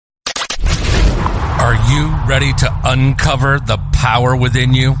Are you ready to uncover the power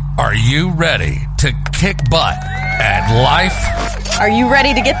within you? Are you ready to kick butt at life? Are you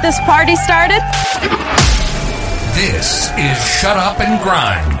ready to get this party started? This is Shut Up and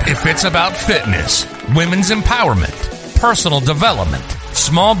Grind. If it's about fitness, women's empowerment, personal development,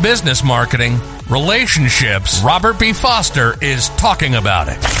 small business marketing, relationships, Robert B. Foster is talking about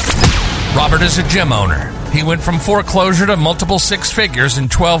it. Robert is a gym owner. He went from foreclosure to multiple six figures in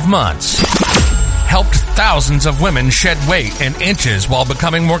 12 months. Helped thousands of women shed weight and inches while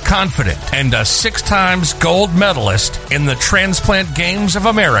becoming more confident, and a 6 times gold medalist in the Transplant Games of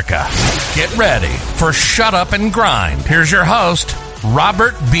America. Get ready for Shut Up and Grind. Here's your host,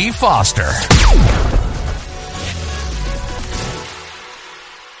 Robert B. Foster.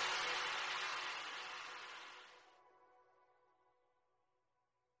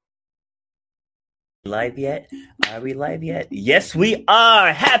 Live yet? Are we live yet? Yes, we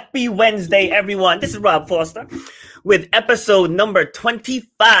are. Happy Wednesday, everyone. This is Rob Foster with episode number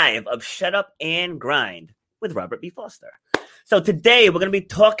 25 of Shut Up and Grind with Robert B. Foster. So today we're going to be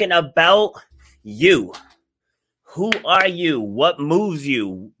talking about you. Who are you? What moves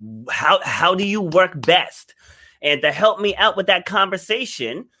you? How do you work best? And to help me out with that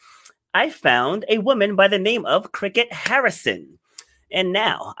conversation, I found a woman by the name of Cricket Harrison. And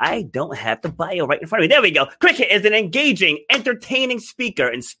now, I don't have the bio right in front of me. There we go. Cricket is an engaging, entertaining speaker,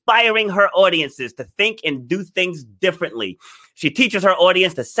 inspiring her audiences to think and do things differently. She teaches her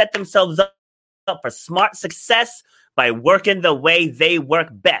audience to set themselves up for smart success by working the way they work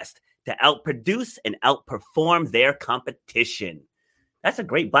best to outproduce and outperform their competition. That's a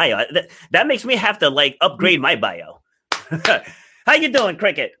great bio. That makes me have to, upgrade my bio. How you doing,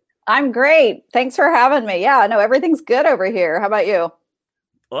 Cricket? I'm great. Thanks for having me. Yeah, no, everything's good over here. How about you?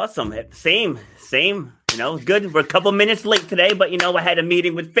 Awesome. Same. Good. We're a couple minutes late today, but I had a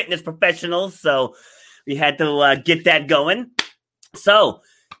meeting with fitness professionals, so we had to get that going. So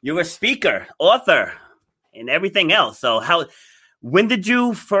you're a speaker, author, and everything else. So when did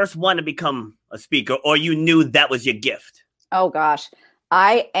you first want to become a speaker, or you knew that was your gift? Oh gosh,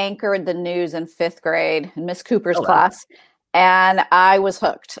 I anchored the news in 5th grade in Miss Cooper's class. And I was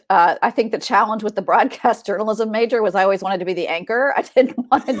hooked. I think the challenge with the broadcast journalism major was I always wanted to be the anchor. I didn't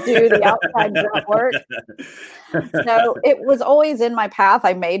want to do the outside grunt work. So it was always in my path.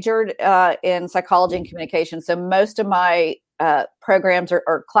 I majored in psychology and communication. So most of my programs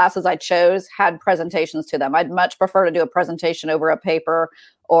or classes I chose had presentations to them. I'd much prefer to do a presentation over a paper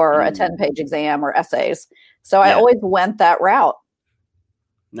or a 10-page exam or essays. So I always went that route.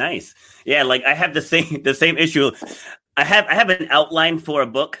 Nice. Yeah, I have the same issue. I have an outline for a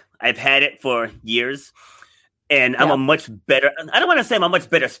book. I've had it for years, and I'm a much better, I don't want to say I'm a much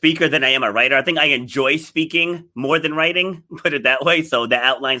better speaker than I am a writer. I think I enjoy speaking more than writing, put it that way. So the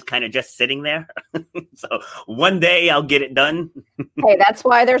outline's kind of just sitting there. So one day I'll get it done. Hey, that's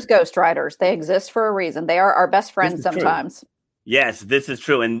why there's ghostwriters. They exist for a reason. They are our best friends sometimes. True. Yes, this is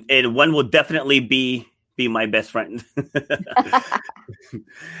true. And one will definitely be my best friend. All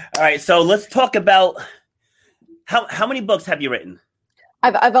right. So let's talk about how many books have you written?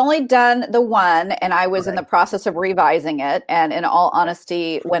 I've only done the one, and I was in the process of revising it. And in all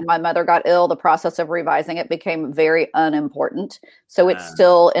honesty, when my mother got ill, the process of revising it became very unimportant. So it's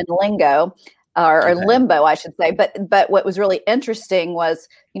still in lingo, or limbo, I should say. But what was really interesting was,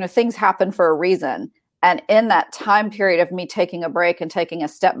 things happen for a reason. And in that time period of me taking a break and taking a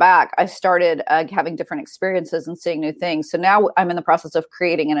step back, I started having different experiences and seeing new things. So now I'm in the process of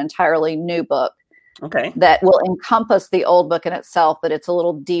creating an entirely new book. Okay. That will encompass the old book in itself, but it's a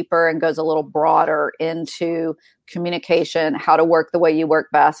little deeper and goes a little broader into communication, how to work the way you work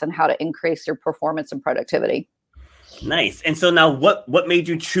best, and how to increase your performance and productivity. Nice. And so now what made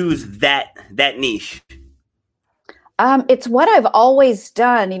you choose that niche? It's what I've always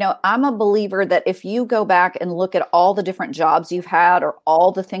done. I'm a believer that if you go back and look at all the different jobs you've had or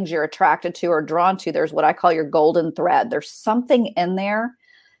all the things you're attracted to or drawn to, there's what I call your golden thread. There's something in there.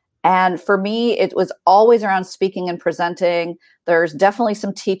 And for me, it was always around speaking and presenting. There's definitely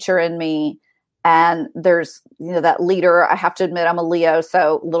some teacher in me. And there's, that leader. I have to admit, I'm a Leo,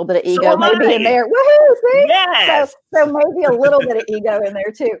 so a little bit of ego maybe in there. Woohoo! See? Yes. So maybe a little bit of ego in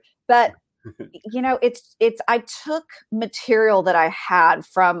there too. But I took material that I had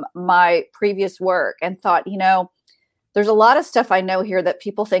from my previous work and thought, there's a lot of stuff I know here that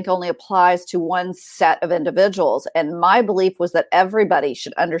people think only applies to one set of individuals. And my belief was that everybody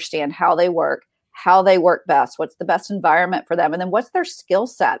should understand how they work best, what's the best environment for them, and then what's their skill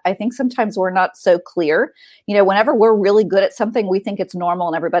set. I think sometimes we're not so clear. Whenever we're really good at something, we think it's normal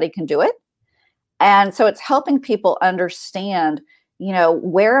and everybody can do it. And so it's helping people understand,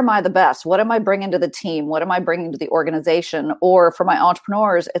 where am I the best? What am I bringing to the team? What am I bringing to the organization? Or for my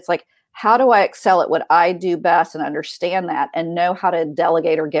entrepreneurs, it's like, how do I excel at what I do best and understand that and know how to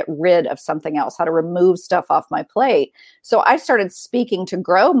delegate or get rid of something else, how to remove stuff off my plate? So I started speaking to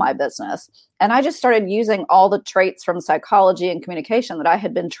grow my business. And I just started using all the traits from psychology and communication that I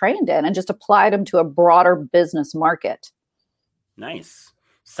had been trained in and just applied them to a broader business market. Nice.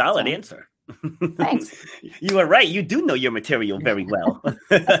 Solid answer. Thanks. You are right. You do know your material very well.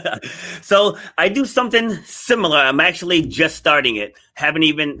 So I do something similar. I'm actually just starting it. Haven't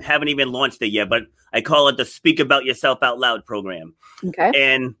even launched it yet, but I call it the Speak About Yourself Out Loud program. Okay.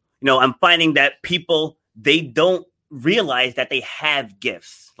 And, I'm finding that people, they don't realize that they have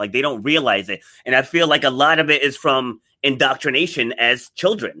gifts. Like they don't realize it. And I feel like a lot of it is from indoctrination as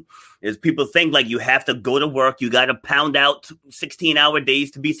children. Is people think like you have to go to work, you got to pound out 16-hour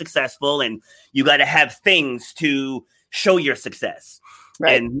days to be successful, and you got to have things to show your success.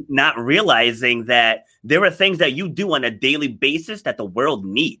 Right. And not realizing that there are things that you do on a daily basis that the world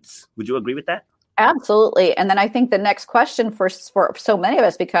needs. Would you agree with that? Absolutely. And then I think the next question for so many of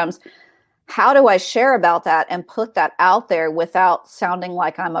us becomes, how do I share about that and put that out there without sounding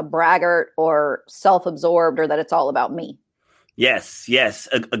like I'm a braggart or self-absorbed or that it's all about me? Yes,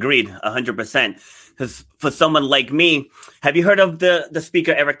 agreed, 100%. Because for someone like me, have you heard of the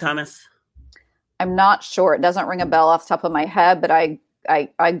speaker Eric Thomas? I'm not sure. It doesn't ring a bell off the top of my head, but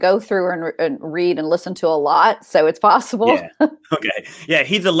I go through and read and listen to a lot, so it's possible. Yeah. Okay. Yeah,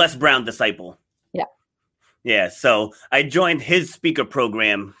 he's a Les Brown disciple. Yeah. Yeah. So I joined his speaker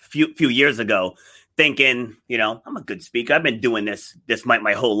program few years ago, thinking, I'm a good speaker. I've been doing this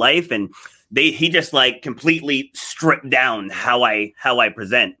my whole life, and he just like completely stripped down how I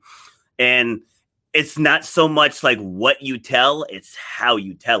present. And it's not so much like what you tell, it's how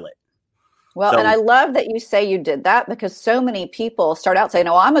you tell it. Well, and I love that you say you did that, because so many people start out saying,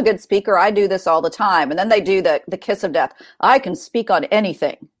 "Oh, I'm a good speaker. I do this all the time." And then they do the kiss of death. I can speak on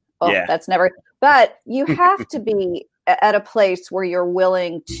anything. Oh, yeah. That's never. But you have to be at a place where you're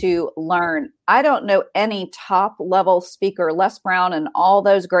willing to learn. I don't know any top level speaker, Les Brown and all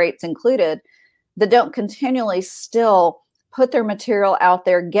those greats included, that don't continually still put their material out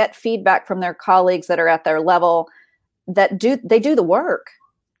there, get feedback from their colleagues that are at their level, they do the work.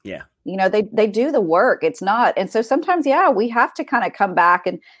 Yeah. They do the work. It's not. And so sometimes, we have to kind of come back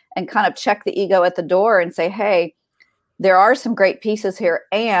and kind of check the ego at the door and say, hey, there are some great pieces here,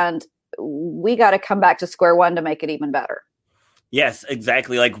 and we got to come back to square one to make it even better. Yes,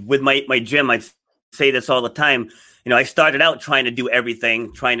 exactly. Like with my gym, I say this all the time. I started out trying to do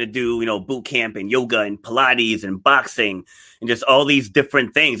everything, trying to do, boot camp and yoga and Pilates and boxing and just all these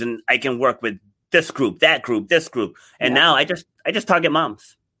different things. And I can work with this group, that group, this group. And now I just target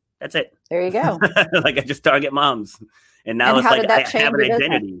moms. That's it. There you go. Like I just target moms. And now it's like I have an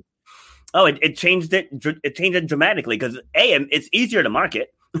identity. Oh, it changed it. It changed it dramatically because it's easier to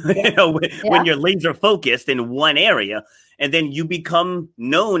market, when you're laser focused in one area, and then you become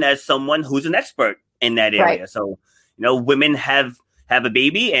known as someone who's an expert in that area. Right. So, women have a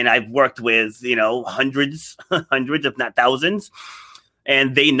baby, and I've worked with, hundreds, if not thousands,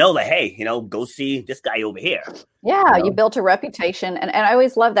 and they know that, hey, go see this guy over here. Yeah. You built a reputation. And I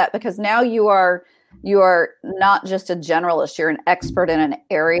always love that, because now you are not just a generalist, you're an expert in an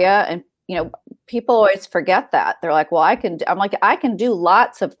area. And, people always forget that. They're like, well, I can do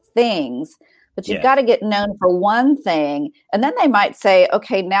lots of things, but you've got to get known for one thing. And then they might say,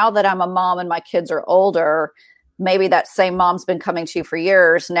 okay, now that I'm a mom and my kids are older, maybe that same mom's been coming to you for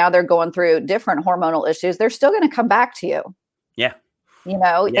years. Now they're going through different hormonal issues. They're still going to come back to you. Yeah. They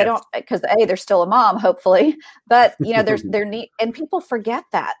don't, because they're still a mom, hopefully, but there's their need, and people forget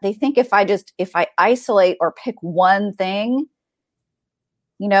that. They think if I isolate or pick one thing,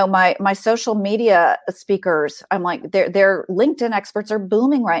 my social media speakers, I'm like, their LinkedIn experts are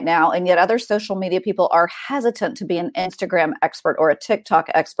booming right now. And yet other social media people are hesitant to be an Instagram expert or a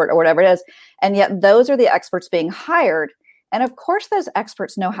TikTok expert or whatever it is. And yet those are the experts being hired. And of course, those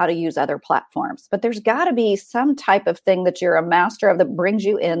experts know how to use other platforms, but there's got to be some type of thing that you're a master of that brings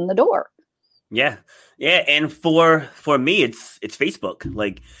you in the door. Yeah. Yeah. And for me, it's Facebook.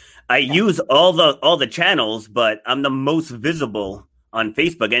 Like I use all the channels, but I'm the most visible on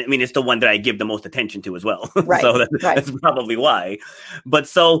Facebook. And I mean, it's the one that I give the most attention to as well. Right. So that's probably why. But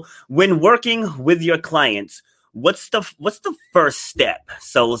so when working with your clients, what's the first step?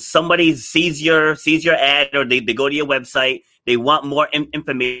 So somebody sees your ad, or they go to your website, they want more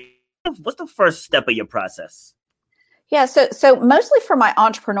information. What's the first step of your process? Yeah. So mostly for my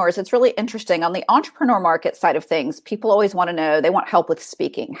entrepreneurs, it's really interesting. On the entrepreneur market side of things, people always want to know, they want help with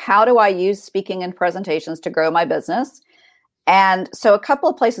speaking. How do I use speaking and presentations to grow my business? And so a couple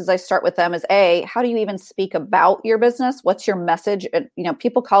of places I start with them is how do you even speak about your business? What's your message?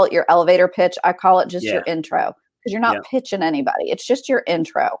 People call it your elevator pitch. I call it just your intro, because you're not pitching anybody. It's just your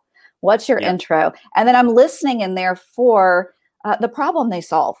intro. What's your intro? And then I'm listening in there for the problem they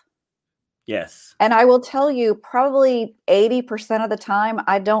solve. Yes. And I will tell you, probably 80% of the time,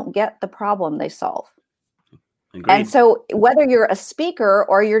 I don't get the problem they solve. Agreed. And so whether you're a speaker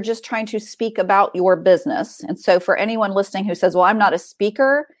or you're just trying to speak about your business. And so for anyone listening who says, well, I'm not a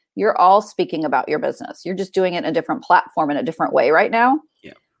speaker, you're all speaking about your business. You're just doing it in a different platform in a different way right now.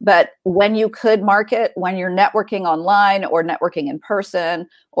 Yeah. But when you could market, when you're networking online or networking in person,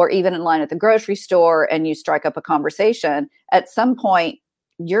 or even in line at the grocery store, and you strike up a conversation, at some point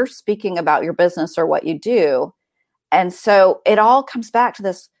you're speaking about your business or what you do. And so it all comes back to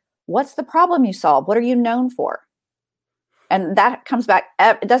this. What's the problem you solve? What are you known for? And that comes back.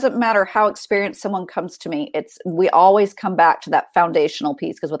 It doesn't matter how experienced someone comes to me. We always come back to that foundational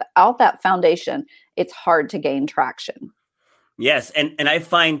piece, because without that foundation, it's hard to gain traction. Yes. And I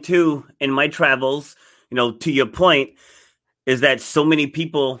find too, in my travels, to your point, is that so many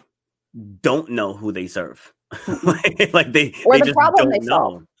people don't know who they serve. like they just problem don't they know.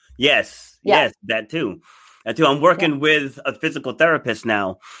 Solve. Yes. That too. I'm working with a physical therapist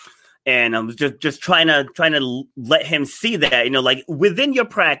now, and I'm just trying to let him see that, like within your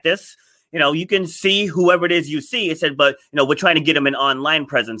practice, you can see whoever it is you see. I said, but we're trying to get him an online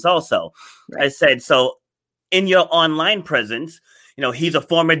presence also. Right. I said, so in your online presence, he's a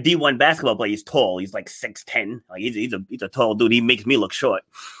former D1 basketball player. He's tall. He's like 6'10". Like he's a tall dude. He makes me look short.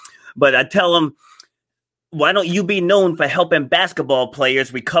 But I tell him, why don't you be known for helping basketball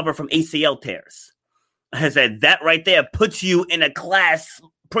players recover from ACL tears? I said, that right there puts you in a class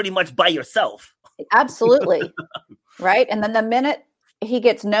pretty much by yourself. Absolutely. Right. And then the minute he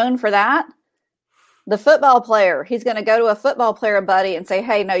gets known for that, the football player, he's going to go to a football player buddy and say,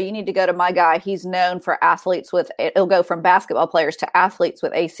 hey, no, you need to go to my guy. He's known for it'll go from basketball players to athletes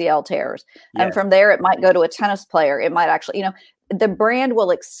with ACL tears. Yes. And from there, it might go to a tennis player. It might actually, the brand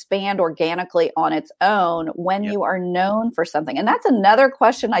will expand organically on its own when you are known for something. And that's another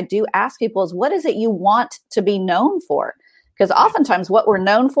question I do ask people is, what is it you want to be known for? Because oftentimes what we're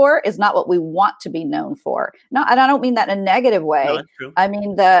known for is not what we want to be known for. No, and I don't mean that in a negative way. No, that's true. I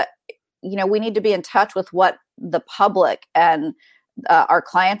mean, we need to be in touch with what the public and our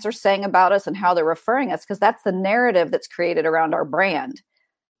clients are saying about us and how they're referring us, because that's the narrative that's created around our brand.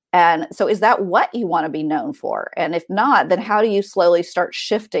 And so is that what you want to be known for? And if not, then how do you slowly start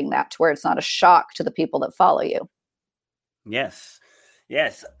shifting that to where it's not a shock to the people that follow you? Yes.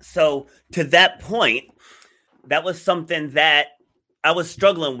 So to that point, that was something that I was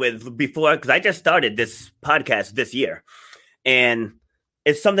struggling with before, because I just started this podcast this year. And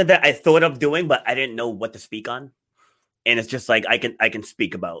it's something that I thought of doing, but I didn't know what to speak on. And it's just like I can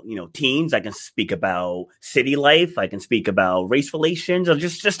speak about, teens. I can speak about city life. I can speak about race relations. I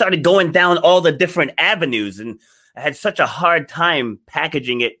just started going down all the different avenues, and I had such a hard time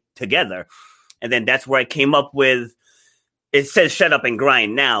packaging it together. And then that's where I came up with, it says Shut Up and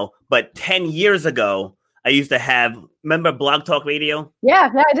Grind now, but 10 years ago, I used to have, remember Blog Talk Radio?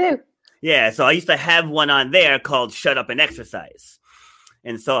 Yeah, I do. Yeah, so I used to have one on there called Shut Up and Exercise.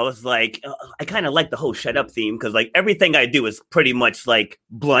 And so I was like, I kind of like the whole shut up theme, because like everything I do is pretty much like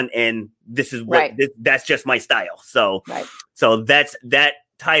blunt, and this is what that's just my style. So, so that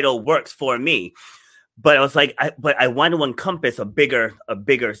title works for me. But I was like, I want to encompass a bigger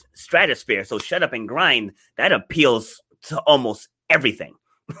stratosphere. So Shut Up and Grind, that appeals to almost everything,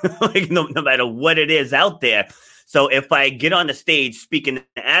 like no matter what it is out there. So if I get on the stage speaking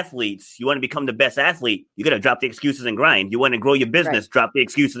to athletes, you want to become the best athlete, you got to drop the excuses and grind. You want to grow your business, drop the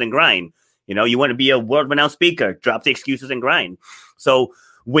excuses and grind. You want to be a world-renowned speaker, drop the excuses and grind. So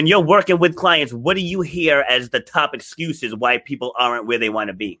when you're working with clients, what do you hear as the top excuses why people aren't where they want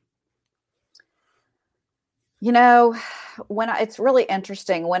to be? It's really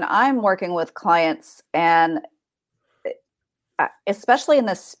interesting when I'm working with clients, and especially in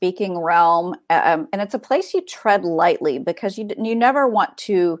the speaking realm, and it's a place you tread lightly, because you never want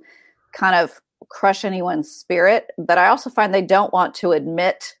to kind of crush anyone's spirit, but I also find they don't want to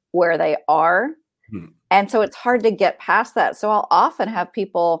admit where they are. And so it's hard to get past that. So I'll often have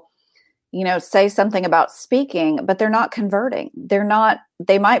people, say something about speaking, but they're not converting.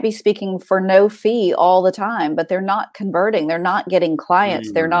 They might be speaking for no fee all the time, but they're not converting. They're not getting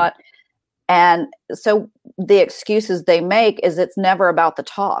clients. They're not. And so the excuses they make is it's never about the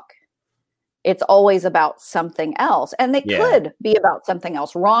talk. it's always about something else. And they could be about something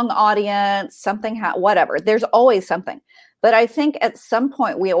else, wrong audience, something, whatever. There's always something. But I think at some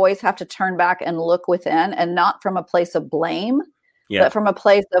point we always have to turn back and look within, and not from a place of blame, but from a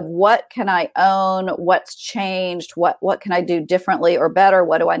place of what can I own? What's changed? What can I do differently or better?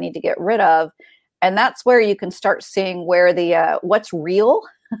 What do I need to get rid of? And that's where you can start seeing where the what's real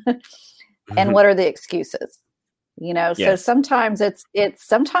and what are the excuses. So sometimes it's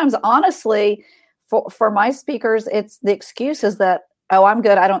sometimes honestly for my speakers, it's the excuses that, oh, I'm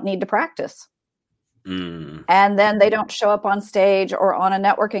good, I don't need to practice. And then they don't show up on stage or on a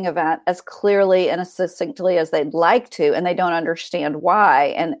networking event as clearly and as succinctly as they'd like to, and they don't understand why,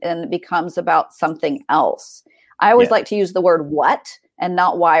 and it becomes about something else. I always like to use the word what and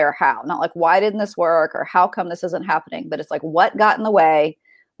not why or how. Not like, why didn't this work or how come this isn't happening? But it's like, what got in the way?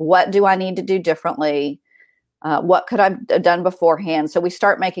 What do I need to do differently? What could I have done beforehand? So we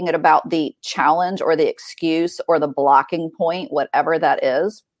start making it about the challenge or the excuse or the blocking point, whatever that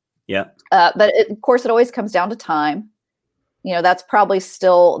is. Yeah. But of course, it always comes down to time. That's probably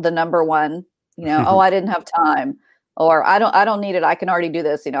still the number one, oh, I didn't have time, or I don't need it. I can already do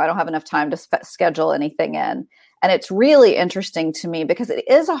this. I don't have enough time to schedule anything in. And it's really interesting to me because it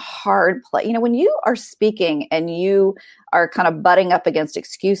is a hard play. When you are speaking and you are kind of butting up against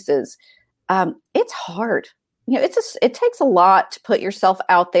excuses, it's hard. It takes a lot to put yourself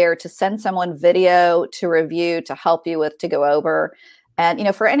out there, to send someone video to review, to help you with, to go over.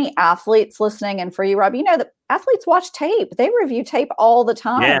 And, for any athletes listening, and for you, Rob, that athletes watch tape. They review tape all the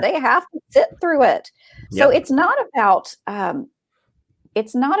time. Yeah. They have to sit through it. So it's not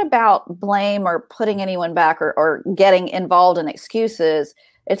about blame or putting anyone back or getting involved in excuses.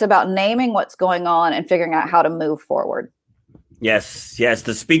 It's about naming what's going on and figuring out how to move forward. Yes.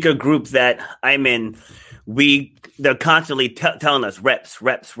 The speaker group that I'm in, they're constantly telling us reps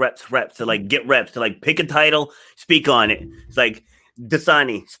to like get reps, to like pick a title, speak on it. It's like,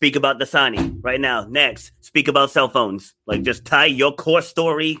 Dasani, speak about Dasani right now. Next, speak about cell phones. Like, just tie your core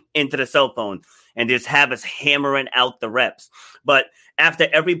story into the cell phone and just have us hammering out the reps. But after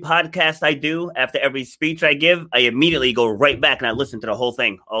every podcast I do, after every speech I give, I immediately go right back and I listen to the whole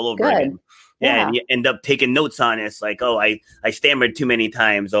thing all over again. Yeah, and you end up taking notes on it. It's like, oh, I stammered too many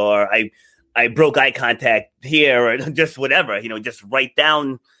times, or I broke eye contact here, or just whatever. Just write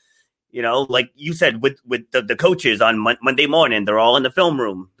down. Like you said, with the coaches on Monday morning, they're all in the film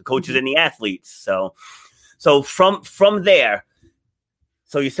room, the coaches and the athletes. So from there,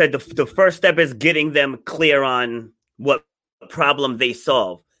 so you said the first step is getting them clear on what problem they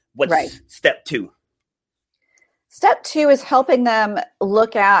solve. What's step 2? Step 2 is helping them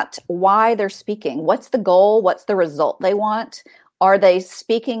look at why they're speaking. What's the goal? What's the result they want? Are they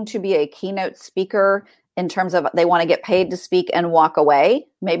speaking to be a keynote speaker in terms of they want to get paid to speak and walk away,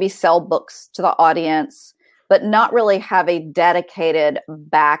 maybe sell books to the audience, but not really have a dedicated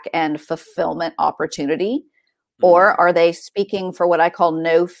back end fulfillment opportunity? Or are they speaking for what I call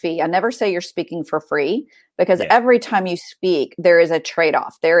no fee? I never say you're speaking for free, because every time you speak, there is a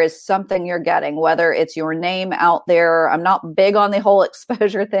trade-off. There is something you're getting, whether it's your name out there. I'm not big on the whole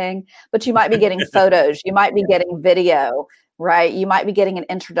exposure thing, but you might be getting photos. You might be getting video, right? You might be getting an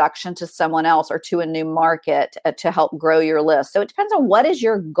introduction to someone else or to a new market to help grow your list. So it depends on what is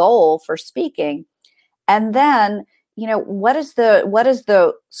your goal for speaking. And then, what is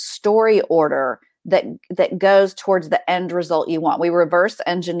the story order that goes towards the end result you want? We reverse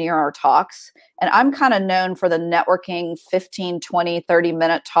engineer our talks. And I'm kind of known for the networking 15, 20,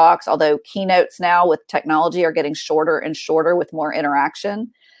 30-minute talks, although keynotes now with technology are getting shorter and shorter with more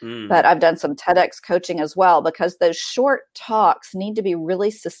interaction. But I've done some TEDx coaching as well, because those short talks need to be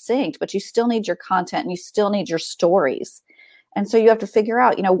really succinct, but you still need your content and you still need your stories. And so you have to figure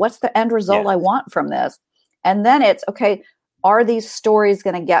out, what's the end result I want from this? And then it's, okay, are these stories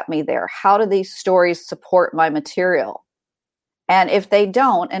going to get me there? How do these stories support my material? And if they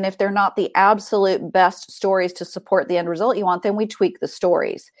don't, and if they're not the absolute best stories to support the end result you want, then we tweak the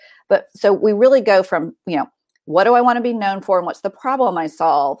stories. But so we really go from, what do I want to be known for, and what's the problem I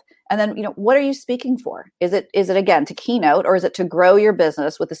solve? And then, what are you speaking for? Is it again to keynote, or is it to grow your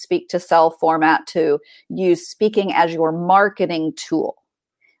business with a speak to sell format, to use speaking as your marketing tool?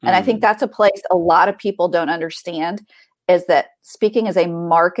 And I think that's a place a lot of people don't understand, is that speaking is a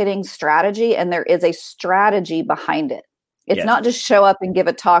marketing strategy, and there is a strategy behind it. It's not just show up and give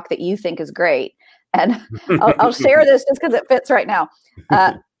a talk that you think is great. And I'll share this just because it fits right now.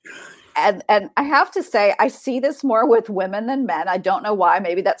 And I have to say, I see this more with women than men. I don't know why.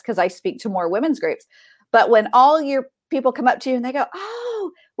 Maybe that's because I speak to more women's groups. But when all your people come up to you and they go,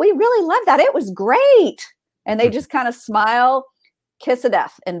 "Oh, we really love that. It was great." And they just kind of smile, kiss of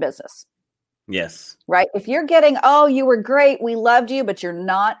death in business. Yes. Right? If you're getting, oh, you were great, we loved you, but you're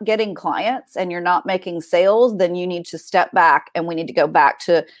not getting clients and you're not making sales, then you need to step back and we need to go back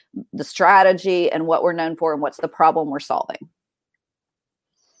to the strategy and what we're known for and what's the problem we're solving.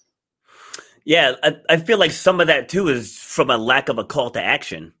 Yeah, I feel like some of that too is from a lack of a call to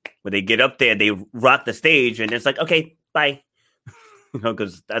action, where they get up there, they rock the stage, and it's like, okay, bye.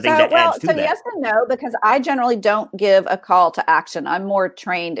 Because I think that adds to that. Yes and no, because I generally don't give a call to action. I'm more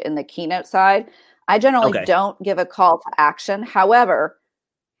trained in the keynote side. I generally don't give a call to action. However,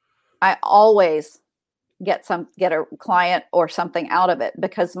 I always get a client or something out of it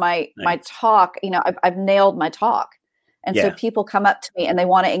because my talk, I've nailed my talk. And so people come up to me and they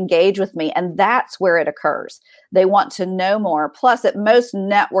want to engage with me. And that's where it occurs. They want to know more. Plus, at most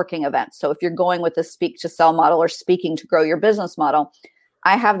networking events. So if you're going with a speak to sell model or speaking to grow your business model,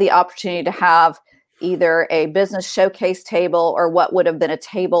 I have the opportunity to have either a business showcase table or what would have been a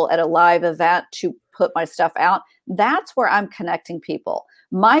table at a live event to put my stuff out. That's where I'm connecting people.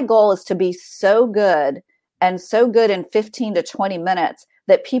 My goal is to be so good and so good in 15 to 20 minutes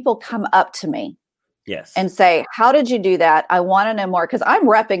that people come up to me. Yes. And say, how did you do that? I want to know more because I'm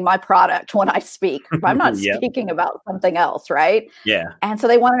repping my product when I speak. I'm not speaking about something else, right? Yeah. And so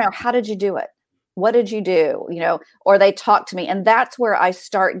they want to know, how did you do it? What did you do? Or they talk to me. And that's where I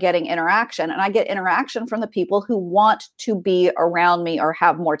start getting interaction. And I get interaction from the people who want to be around me or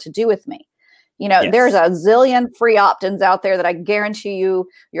have more to do with me. There's a zillion free opt-ins out there that I guarantee you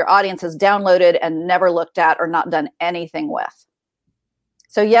your audience has downloaded and never looked at or not done anything with.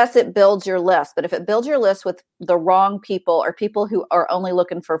 So yes, it builds your list, but if it builds your list with the wrong people or people who are only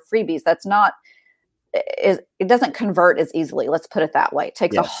looking for freebies, it doesn't convert as easily. Let's put it that way. It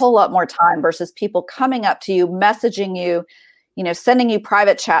takes a whole lot more time versus people coming up to you, messaging you, sending you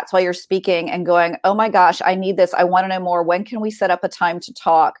private chats while you're speaking and going, oh my gosh, I need this. I want to know more. When can we set up a time to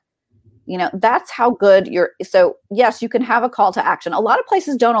talk? That's how good so yes, you can have a call to action. A lot of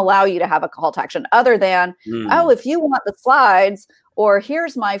places don't allow you to have a call to action other than, if you want the slides, or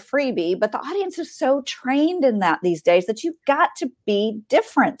here's my freebie, but the audience is so trained in that these days that you've got to be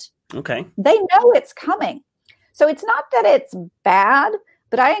different. Okay. They know it's coming. So it's not that it's bad,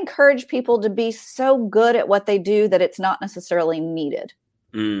 but I encourage people to be so good at what they do that it's not necessarily needed.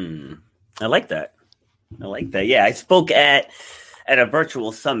 I like that. Yeah, I spoke at a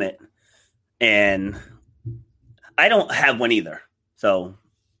virtual summit and I don't have one either. So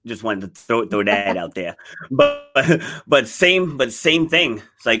just wanted to throw that out there, but same thing.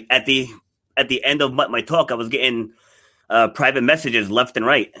 It's like at the end of my talk, I was getting private messages left and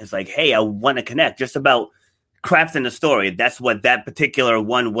right. It's like, hey, I want to connect just about crafting the story. That's what that particular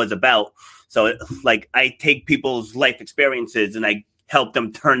one was about. So like I take people's life experiences and I help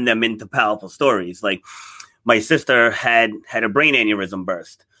them turn them into powerful stories. Like my sister had a brain aneurysm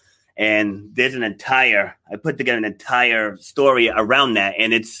burst. And there's I put together an entire story around that,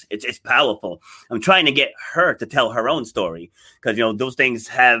 and it's powerful. I'm trying to get her to tell her own story because those things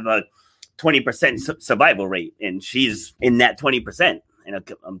have a 20% survival rate, and she's in that 20%.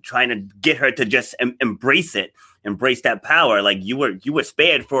 And I'm trying to get her to just embrace that power. Like you were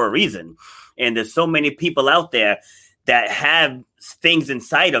spared for a reason, and there's so many people out there that have things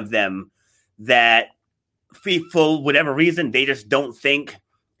inside of them that, for whatever reason, they just don't think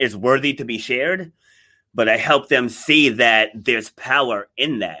is worthy to be shared, but I help them see that there's power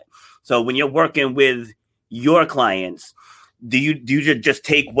in that. So when you're working with your clients, do you just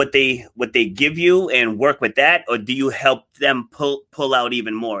take what they give you and work with that, or do you help them pull out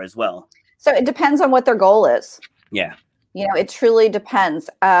even more as well? So it depends on what their goal is. Yeah, it truly depends.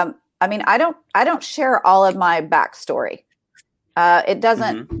 I don't share all of my backstory. It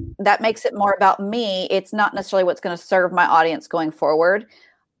doesn't. That makes it more about me. It's not necessarily what's going to serve my audience going forward.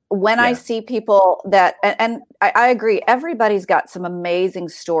 When I see people that, and I agree, everybody's got some amazing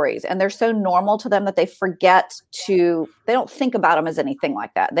stories and they're so normal to them that they don't think about them as anything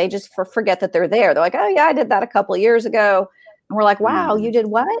like that. They just forget that they're there. They're like, oh yeah, I did that a couple of years ago. And we're like, wow, you did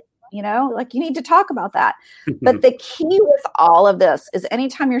what? Like you need to talk about that. But the key with all of this is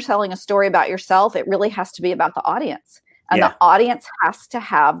anytime you're telling a story about yourself, it really has to be about the audience. And the audience has to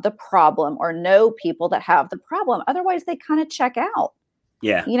have the problem or know people that have the problem. Otherwise, they kind of check out.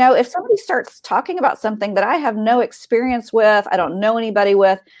 Yeah. If somebody starts talking about something that I have no experience with, I don't know anybody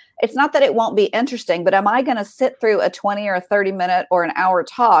with, it's not that it won't be interesting, but am I going to sit through a 20 or a 30 minute or an hour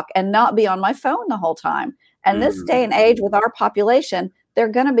talk and not be on my phone the whole time? And this day and age with our population, they're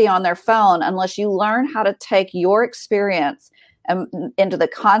going to be on their phone unless you learn how to take your experience into the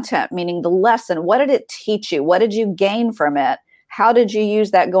content, meaning the lesson. What did it teach you? What did you gain from it? How did you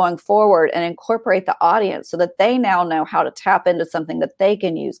use that going forward and incorporate the audience so that they now know how to tap into something that they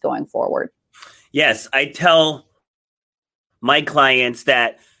can use going forward? Yes, I tell my clients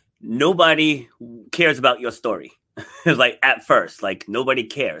that nobody cares about your story. Like at first, like nobody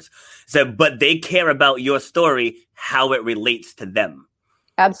cares. So, but they care about your story, how it relates to them.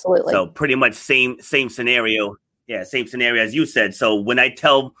 Absolutely. So pretty much same scenario. Yeah, same scenario as you said. So when I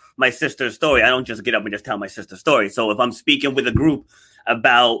tell my sister's story, I don't just get up and just tell my sister's story. So if I'm speaking with a group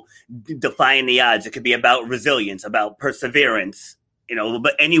about defying the odds, it could be about resilience, about perseverance,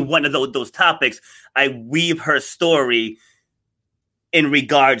 but any one of those topics, I weave her story in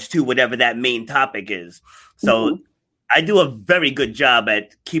regards to whatever that main topic is. So I do a very good job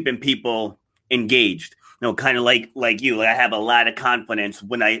at keeping people engaged. Kind of like you. Like I have a lot of confidence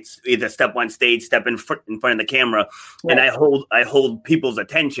when I either step on stage, step in front of the camera, right. And I hold people's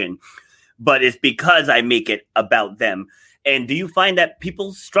attention. But it's because I make it about them. And do you find that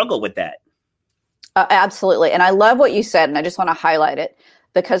people struggle with that? Absolutely. And I love what you said, and I just want to highlight it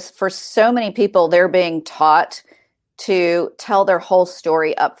because for so many people, they're being taught to tell their whole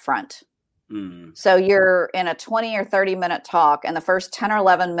story up front. So you're in a 20 or 30 minute talk and the first 10 or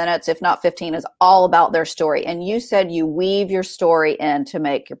 11 minutes, if not 15, is all about their story. And you said you weave your story in to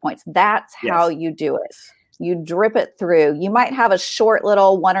make your points. That's how you do it. You drip it through. You might have a short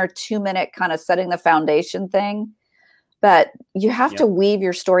little 1 or 2 minute kind of setting the foundation thing, but you have to weave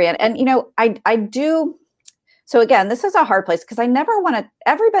your story in. And, I do. So again, this is a hard place because I never want to,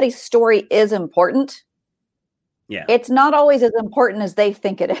 everybody's story is important. Yeah. It's not always as important as they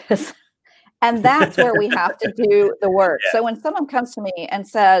think it is. And that's where we have to do the work. Yeah. So when someone comes to me and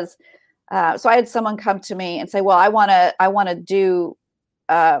says, so I had someone come to me and say, well, I want to do,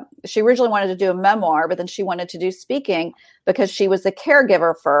 she originally wanted to do a memoir, but then she wanted to do speaking because she was the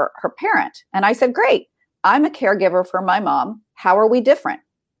caregiver for her parent. And I said, great, I'm a caregiver for my mom. How are we different?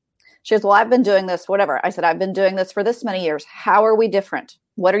 She goes, well, I've been doing this, whatever. I said, I've been doing this for this many years. How are we different?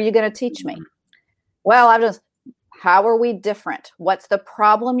 What are you going to teach me? Well, how are we different? What's the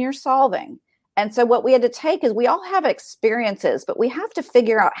problem you're solving? And so what we had to take is we all have experiences, but we have to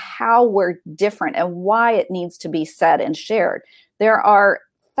figure out how we're different and why it needs to be said and shared. There are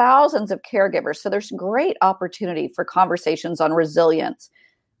thousands of caregivers, so there's great opportunity for conversations on resilience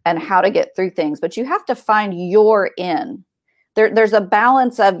and how to get through things, but you have to find your in. There's a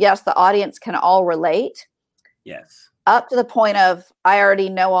balance of, yes, the audience can all relate. Yes. Up to the point of, I already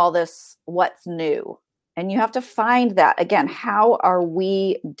know all this, what's new? And you have to find that. Again, how are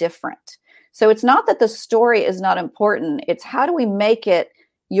we different? So it's not that the story is not important. It's how do we make it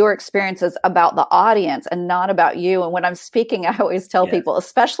your experiences about the audience and not about you? And when I'm speaking, I always tell people,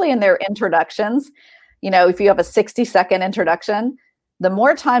 especially in their introductions, if you have a 60-second introduction, the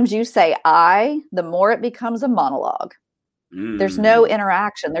more times you say I, the more it becomes a monologue. There's no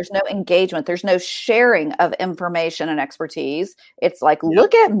interaction. There's no engagement. There's no sharing of information and expertise. It's like,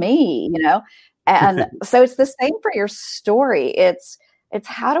 look at me, And so it's the same for your story. It's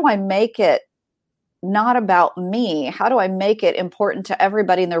how do I make it not about me? How do I make it important to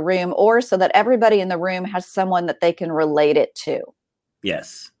everybody in the room, or so that everybody in the room has someone that they can relate it to?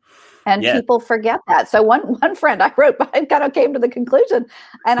 Yes. And people forget that. So one friend I wrote, I kind of came to the conclusion,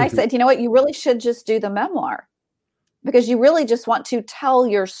 and I said, you know what, you really should just do the memoir, because you really just want to tell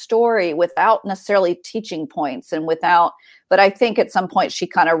your story without necessarily teaching points and but I think at some point she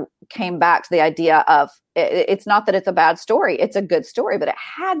kind of came back to the idea of it's not that it's a bad story. It's a good story, but it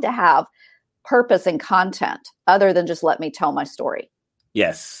had to have purpose and content other than just let me tell my story.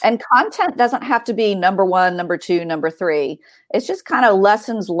 Yes. And content doesn't have to be number 1, number 2, number 3. It's just kind of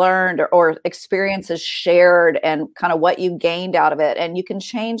lessons learned or experiences shared and kind of what you gained out of it. And you can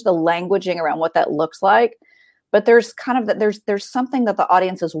change the languaging around what that looks like. But there's kind of there's something that the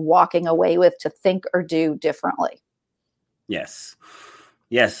audience is walking away with to think or do differently. Yes.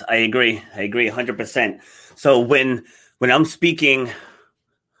 Yes, I agree. 100%. So when I'm speaking,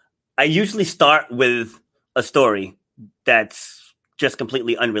 I usually start with a story that's just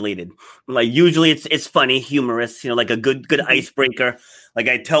completely unrelated. Like usually it's funny, humorous, like a good icebreaker. Like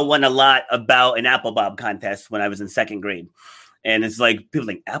I tell one a lot about an apple bob contest when I was in second grade. And it's like people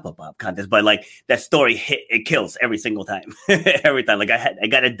think apple bob contest, but like that story it kills every single time. Every time. Like I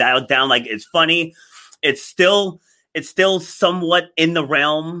got it dialed down. Like it's funny. It's still somewhat in the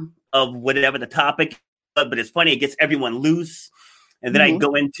realm of whatever the topic, but it's funny. It gets everyone loose. And then I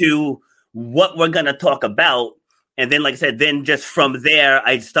go into what we're going to talk about. And then, like I said, then just from there,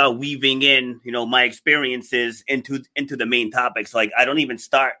 I start weaving in, my experiences into the main topics. Like I don't even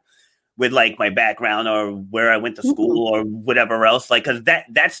start with like my background or where I went to school or whatever else, like, cause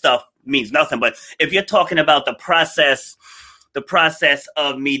that stuff means nothing. But if you're talking about the process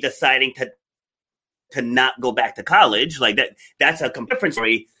of me deciding to to not go back to college. Like that's a different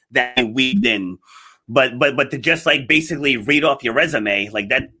story that we weaved in. But to just like basically read off your resume, like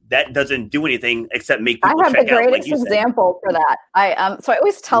that doesn't do anything except make people I have check the out. greatest example for that. So I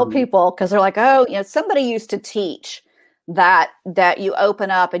always tell people, because they're like, oh, somebody used to teach that you open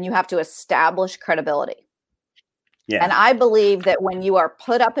up and you have to establish credibility. Yeah. And I believe that when you are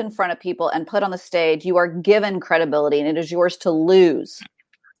put up in front of people and put on the stage, you are given credibility and it is yours to lose.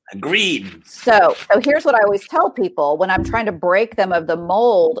 Agreed. So here's what I always tell people when I'm trying to break them of the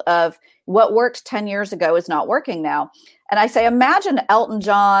mold of what worked 10 years ago is not working now. And I say, imagine Elton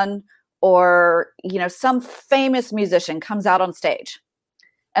John or, some famous musician comes out on stage.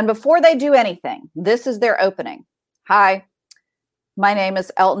 And before they do anything, this is their opening. Hi, my name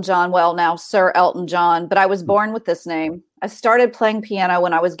is Elton John. Well, now Sir Elton John, but I was born with this name. I started playing piano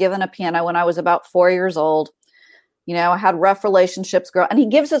when I was given a piano when I was about 4 years old. I had rough relationships growing, and he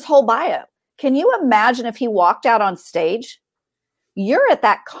gives his whole bio. Can you imagine if he walked out on stage? You're at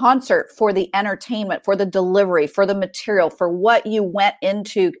that concert for the entertainment, for the delivery, for the material, for what you went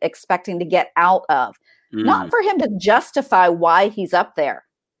into expecting to get out of, not for him to justify why he's up there.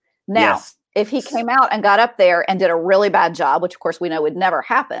 Now, if he came out and got up there and did a really bad job, which of course we know would never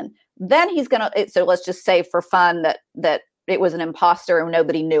happen, then he's going to, so let's just say for fun that it was an imposter and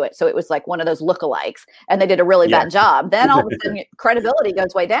nobody knew it. So it was like one of those lookalikes and they did a really bad job. Then all of a sudden credibility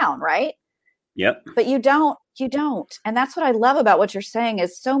goes way down, right? Yep. But you don't. And that's what I love about what you're saying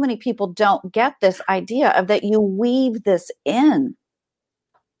is so many people don't get this idea of that you weave this in.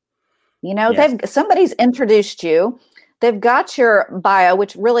 Somebody's introduced you. They've got your bio,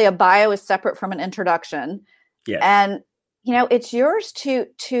 which really a bio is separate from an introduction. Yes. And, it's yours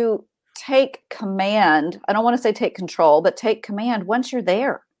to take command. I don't want to say take control, but take command once you're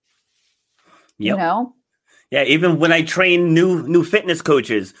there. Yep. Yeah, even when I train new fitness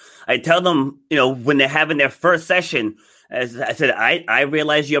coaches, I tell them, when they're having their first session, as I said, I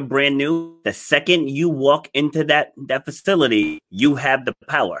realize you're brand new. The second you walk into that facility, you have the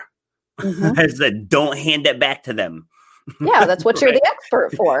power. I said, don't hand it back to them. Yeah, that's what you're the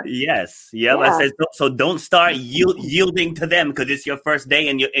expert for. Yes. Yep. Yeah. I said, so don't start yielding to them because it's your first day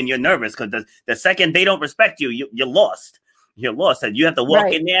and you're nervous because the second they don't respect you, you're lost. You're lost. And you have to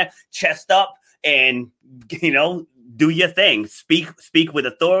walk in there, chest up, and do your thing. Speak with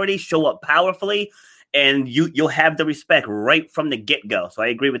authority. Show up powerfully, and you'll have the respect right from the get go. So I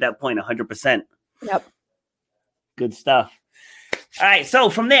agree with that point 100%. Yep. Good stuff. All right. So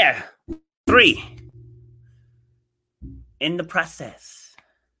from there, 3. In the process.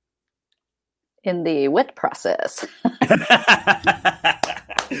 In the what process?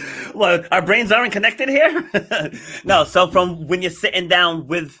 Well, our brains aren't connected here. No, so from when you're sitting down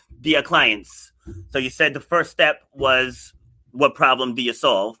with the clients. So you said the first step was what problem do you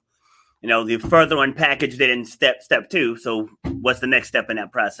solve? The further unpackaged it in step 2. So what's the next step in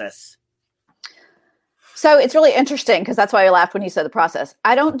that process? So it's really interesting because that's why I laughed when you said the process.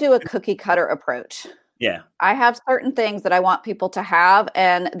 I don't do a cookie cutter approach. Yeah. I have certain things that I want people to have,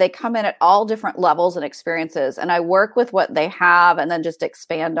 and they come in at all different levels and experiences. And I work with what they have and then just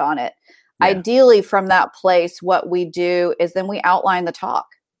expand on it. Yeah. Ideally, from that place, what we do is then we outline the talk.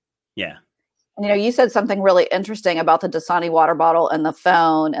 Yeah. And, you said something really interesting about the Dasani water bottle and the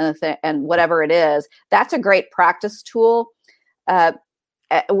phone and whatever it is. That's a great practice tool.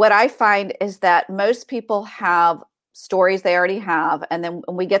 What I find is that most people have stories they already have, and then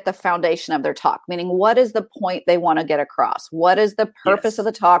we get the foundation of their talk, meaning what is the point they want to get across? What is the purpose of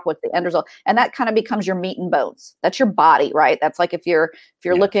the talk? What's the end result? And that kind of becomes your meat and bones. That's your body, right? That's like if you're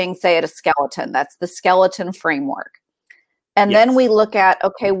looking, say, at a skeleton, that's the skeleton framework. And then we look at,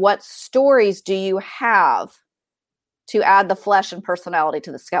 okay, what stories do you have to add the flesh and personality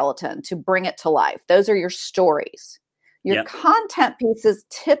to the skeleton, to bring it to life? Those are your stories. Your content pieces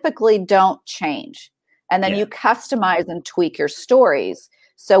typically don't change. And then you customize and tweak your stories.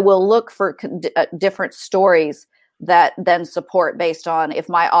 So we'll look for different stories that then support based on if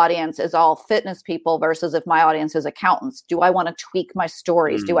my audience is all fitness people versus if my audience is accountants. Do I want to tweak my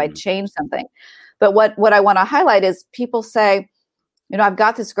stories? Do I change something? But what I want to highlight is people say, I've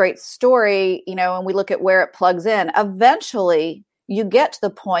got this great story, and we look at where it plugs in. Eventually, you get to the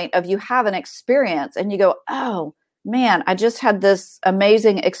point of you have an experience and you go, oh, man, I just had this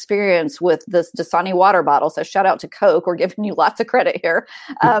amazing experience with this Dasani water bottle. So shout out to Coke. We're giving you lots of credit here.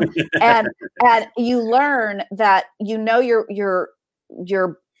 And you learn that, your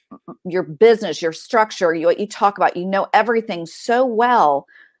business, your structure, what you talk about, everything so well.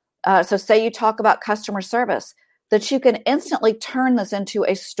 So say you talk about customer service, that you can instantly turn this into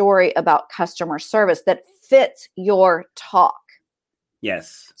a story about customer service that fits your talk.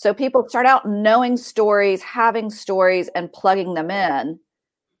 Yes. So people start out knowing stories, having stories, and plugging them in.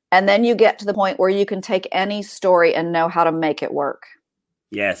 And then you get to the point where you can take any story and know how to make it work.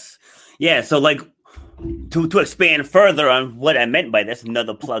 Yes. Yeah. So like to expand further on what I meant by this,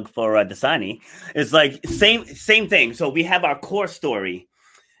 another plug for Dasani, is like same thing. So we have our core story,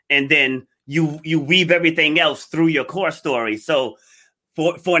 and then you weave everything else through your core story. So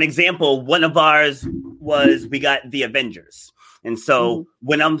for an example, one of ours was we got the Avengers. And so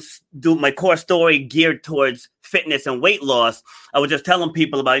when I'm doing my core story geared towards fitness and weight loss, I was just telling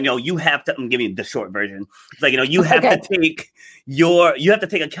people about, you have to, I'm giving you the short version. It's like, you have to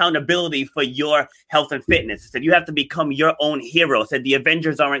take accountability for your health and fitness. So you have to become your own hero. So the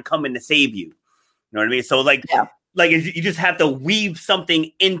Avengers aren't coming to save you. You know what I mean? So like you just have to weave something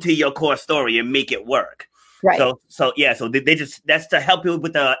into your core story and make it work. Right. So they just, that's to help you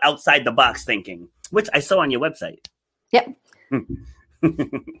with the outside the box thinking, which I saw on your website. Yep. All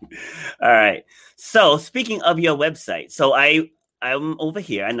right. So speaking of your website, so I'm over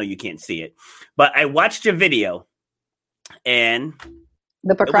here. I know you can't see it, but I watched your video, and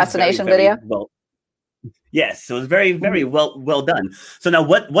the procrastination video. Well, yes, it was very, very well done. So now,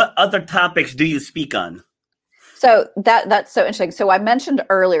 what other topics do you speak on? So that's so interesting. So I mentioned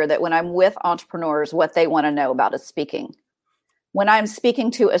earlier that when I'm with entrepreneurs, what they want to know about is speaking. When I'm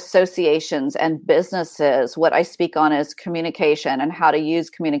speaking to associations and businesses, what I speak on is communication and how to use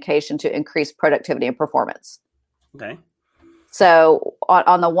communication to increase productivity and performance. Okay. So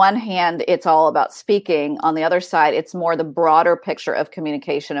on the one hand, it's all about speaking. On the other side, it's more the broader picture of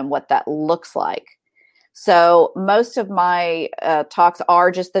communication and what that looks like. So most of my talks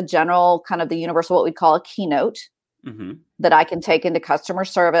are just the general kind of the universal, what we call a keynote. That I can take into customer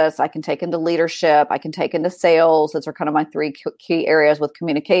service, I can take into leadership, I can take into sales. Those are kind of my three key areas with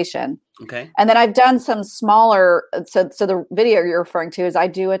communication. Okay. And then I've done some smaller, so the video you're referring to is I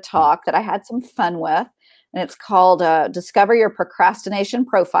do a talk that I had some fun with, and it's called Discover Your Procrastination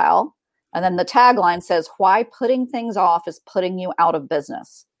Profile. And then the tagline says, why putting things off is putting you out of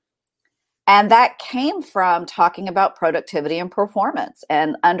business. And that came from talking about productivity and performance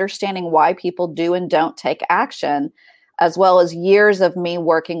and understanding why people do and don't take action, as well as years of me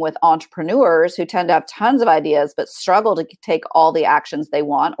working with entrepreneurs who tend to have tons of ideas, but struggle to take all the actions they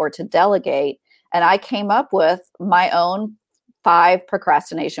want or to delegate. And I came up with my own 5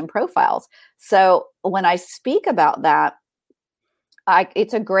 procrastination profiles. So when I speak about that,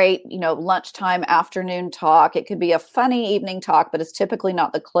 it's a great, lunchtime, afternoon talk. It could be a funny evening talk, but it's typically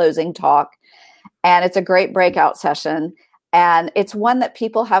not the closing talk. And it's a great breakout session. And it's one that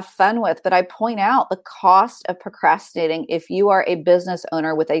people have fun with. But I point out the cost of procrastinating if you are a business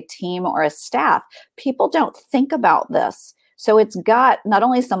owner with a team or a staff. People don't think about this. So it's got not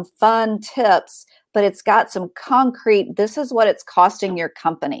only some fun tips, but it's got some concrete, this is what it's costing your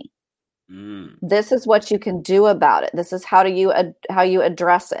company. This is what you can do about it. This is how you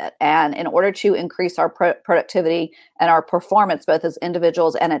address it. And in order to increase our productivity and our performance, both as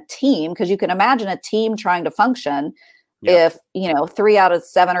individuals and a team, because you can imagine a team trying to function if 3 out of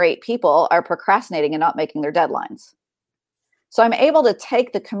 7 or 8 people are procrastinating and not making their deadlines. So I'm able to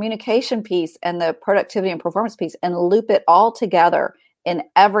take the communication piece and the productivity and performance piece and loop it all together in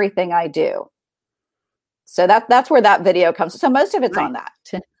everything I do. So that's where that video comes. So most of it's on that.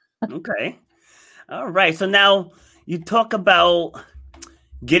 Okay. All right. So now you talk about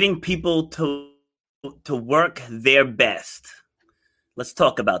getting people to work their best. Let's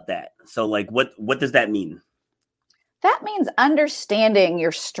talk about that. So like what does that mean? That means understanding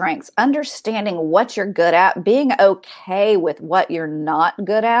your strengths, understanding what you're good at, being okay with what you're not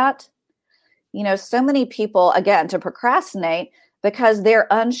good at. So many people, again, to procrastinate because they're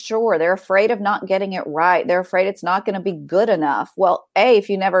unsure. They're afraid of not getting it right. They're afraid it's not going to be good enough. Well, if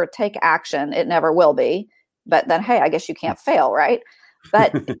you never take action, it never will be. But then, hey, I guess you can't fail, right?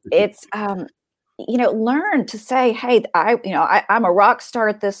 But it's, learn to say, hey, I'm a rock star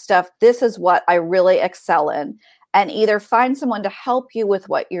at this stuff. This is what I really excel in. And either find someone to help you with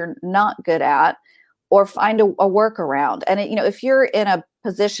what you're not good at, or find a workaround. And if you're in a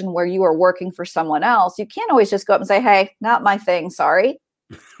position where you are working for someone else, you can't always just go up and say, hey, not my thing, sorry.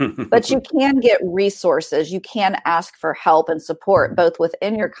 But you can get resources. You can ask for help and support both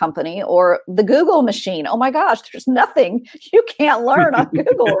within your company or the Google machine. Oh my gosh, there's nothing you can't learn on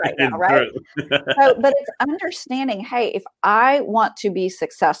Google right now, right? But it's understanding, hey, if I want to be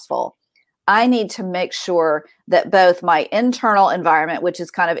successful, I need to make sure that both my internal environment, which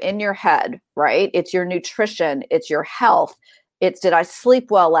is kind of in your head, right? It's your nutrition, it's your health. It's, did I sleep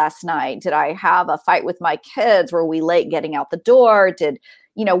well last night? Did I have a fight with my kids? Were we late getting out the door?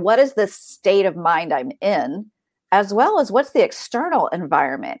 What is the state of mind I'm in? as well as what's the external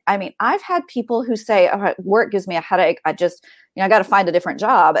environment. I mean, I've had people who say, oh, work gives me a headache. I just, I got to find a different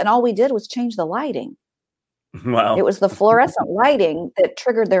job. And all we did was change the lighting. Wow. It was the fluorescent lighting that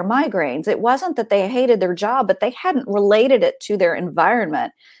triggered their migraines. It wasn't that they hated their job, but they hadn't related it to their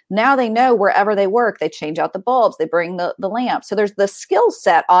environment. Now they know wherever they work, they change out the bulbs, they bring the lamp. So there's the skill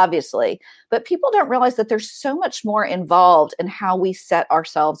set, obviously, but people don't realize that there's so much more involved in how we set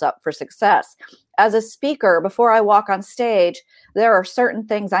ourselves up for success. As a speaker, before I walk on stage, there are certain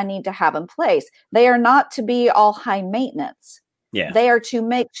things I need to have in place. They are not to be all high maintenance. Yeah. They are to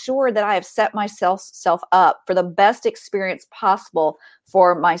make sure that I have set myself up for the best experience possible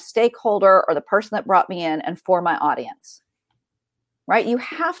for my stakeholder or the person that brought me in and for my audience. Right? You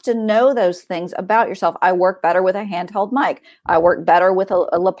have to know those things about yourself. I work better with a handheld mic. I work better with a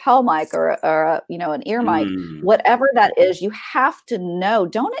lapel mic or an ear mic. Whatever that is, you have to know.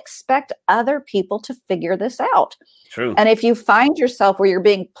 Don't expect other people to figure this out. True. And if you find yourself where you're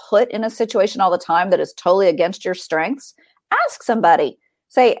being put in a situation all the time that is totally against your strengths, ask somebody.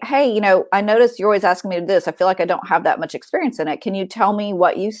 Say, hey, I noticed you're always asking me to do this. I feel like I don't have that much experience in it. Can you tell me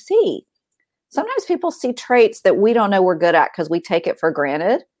what you see? Sometimes people see traits that we don't know we're good at because we take it for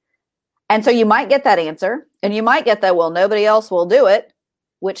granted. And so you might get that answer and you might get that, well, nobody else will do it,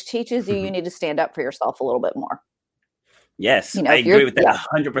 which teaches you need to stand up for yourself a little bit more. Yes, I agree with that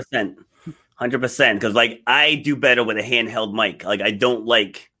 100%. 100%. Because like I do better with a handheld mic. Like I don't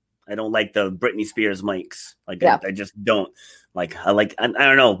like the Britney Spears mics. Like I just don't. Like I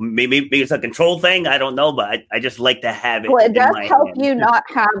don't know. Maybe it's a control thing. I don't know, but I just like to have it. Well, it does help hand. You not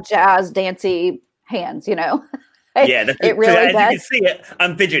have jazz dancey hands. Yeah, it really does. You can see it.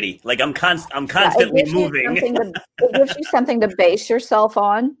 I'm fidgety. Like I'm constantly moving. It gives you something to base yourself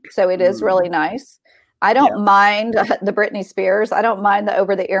on. So it is really nice. I don't mind the Britney Spears. I don't mind the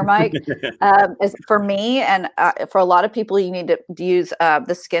over-the-ear mic. For me and for a lot of people, you need to use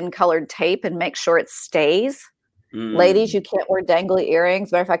the skin-colored tape and make sure it stays. Ladies, you can't wear dangly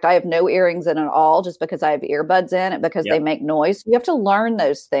earrings. Matter of fact, I have no earrings in at all just because I have earbuds in it because they make noise. You have to learn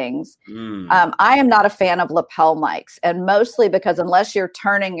those things. I am not a fan of lapel mics, and mostly because unless you're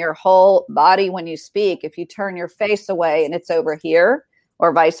turning your whole body when you speak, if you turn your face away and it's over here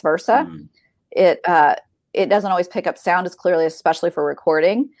or vice versa, it doesn't always pick up sound as clearly, especially for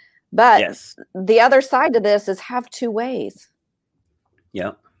recording. But the other side to this is have two ways.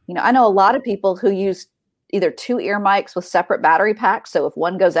 Yeah. I know a lot of people who use either two ear mics with separate battery packs. So if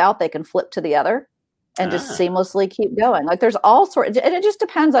one goes out, they can flip to the other and just seamlessly keep going. Like there's all sorts, and it just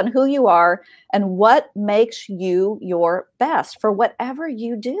depends on who you are and what makes you your best for whatever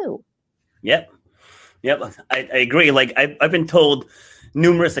you do. Yep. I agree. Like I've been told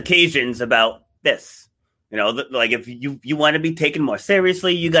numerous occasions about this. Like if you want to be taken more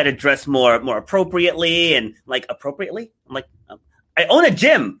seriously, you got to dress more appropriately and like appropriately. I'm like, I own a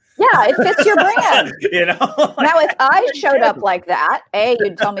gym. Yeah, it fits your brand. Now, if I showed up like that,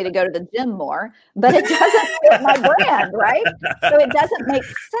 you'd tell me to go to the gym more, but it doesn't fit my brand, right? So it doesn't make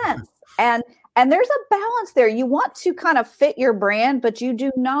sense. And there's a balance there. You want to kind of fit your brand, but you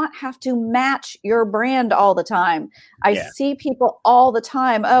do not have to match your brand all the time. I see people all the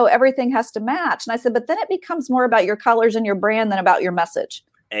time, everything has to match. And I said, but then it becomes more about your colors and your brand than about your message.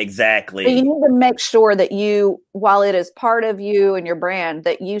 Exactly. So you need to make sure that you, while it is part of you and your brand,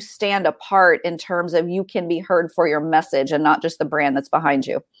 that you stand apart in terms of you can be heard for your message and not just the brand that's behind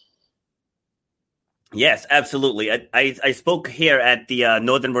you. Yes, absolutely. I spoke here at the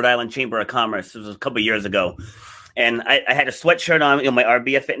Northern Rhode Island Chamber of Commerce. It was a couple of years ago. And I had a sweatshirt on, my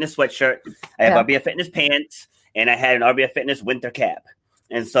RBF Fitness sweatshirt. I have RBF Fitness pants, and I had an RBF Fitness winter cap.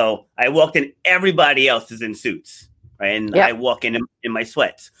 And so I walked in, everybody else is in suits. Right? And I walk in my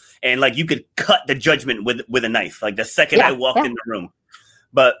sweats, and like you could cut the judgment with a knife. Like the second I walked in the room,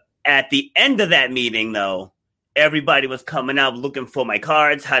 but at the end of that meeting, though, everybody was coming out looking for my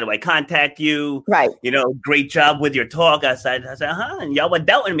cards. How do I contact you? Right. Great job with your talk. I said, and y'all were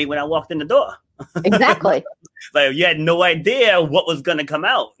doubting me when I walked in the door. Exactly. Like you had no idea what was going to come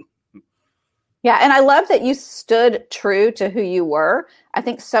out. Yeah, and I love that you stood true to who you were. I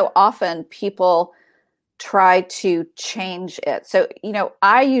think so often people try to change it. So,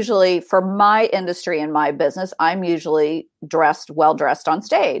 I usually, for my industry and my business, I'm usually well dressed on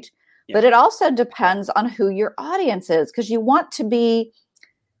stage. Yeah. But it also depends on who your audience is, because you want to be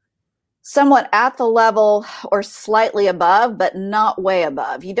somewhat at the level or slightly above, but not way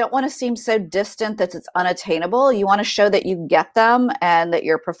above. You don't want to seem so distant that it's unattainable. You want to show that you get them and that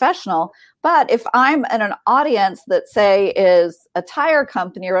you're professional. But if I'm in an audience that, say, is a tire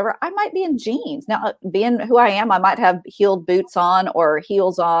company or whatever, I might be in jeans. Now, being who I am, I might have heeled boots on or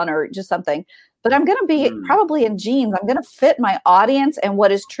heels on or just something. but I'm going to be probably in jeans. I'm going to fit my audience and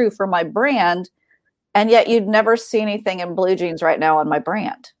what is true for my brand. And yet you'd never see anything in blue jeans right now on my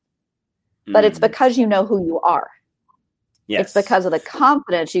brand. But it's because you know who you are. Yes. It's because of the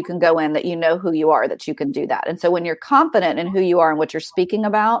confidence you can go in that you know who you are, that you can do that. And so when you're confident in who you are and what you're speaking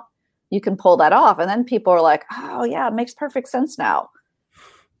about, you can pull that off. And then people are like, oh yeah, it makes perfect sense now.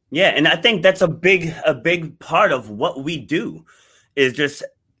 Yeah. And I think that's a big part of what we do is just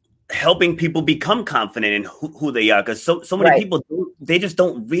helping people become confident in who they are. Because so many people, they just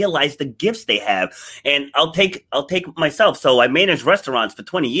don't realize the gifts they have. And I'll take myself. So I managed restaurants for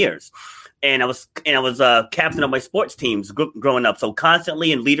 20 years. And I was captain of my sports teams growing up. So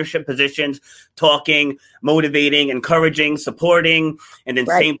constantly in leadership positions, talking, motivating, encouraging, supporting. And then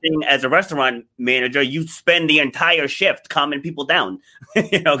same thing as a restaurant manager, you spend the entire shift calming people down,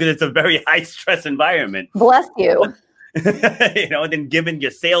 because it's a very high stress environment. Bless you. And then giving your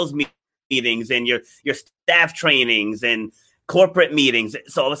sales meetings and your staff trainings and corporate meetings.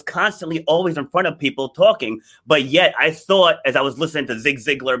 So I was constantly always in front of people talking, but yet I thought, as I was listening to Zig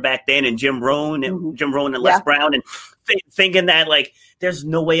Ziglar back then and Jim Rohn and Les Brown, and thinking that like, there's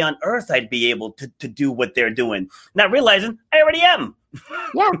no way on earth I'd be able to do what they're doing. Not realizing I already am.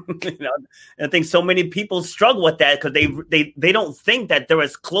 Yeah. I think so many people struggle with that because they don't think that they're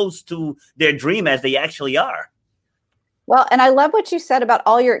as close to their dream as they actually are. Well, and I love what you said about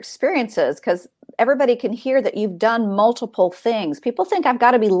all your experiences, because everybody can hear that you've done multiple things. People think I've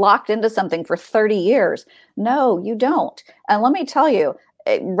got to be locked into something for 30 years. No, you don't. And let me tell you,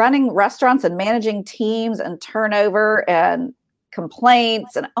 running restaurants and managing teams and turnover and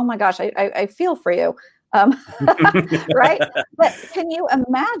complaints and, oh my gosh, I feel for you. Right? But can you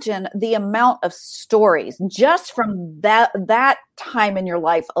imagine the amount of stories just from that time in your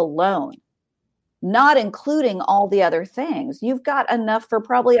life alone? Not including all the other things. You've got enough for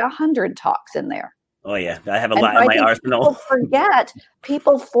probably 100 talks in there. Oh yeah, I have a lot in my arsenal.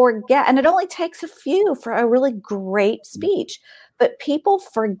 People forget, and it only takes a few for a really great speech. But people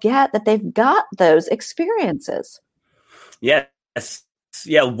forget that they've got those experiences. Yes.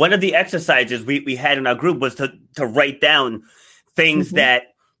 Yeah, one of the exercises we had in our group was to write down things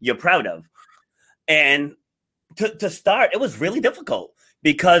that you're proud of. And to start, it was really difficult.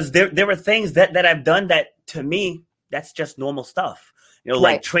 Because there were things that I've done that to me, that's just normal stuff.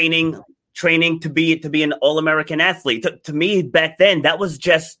 Like training to be an All-American athlete. To me back then, that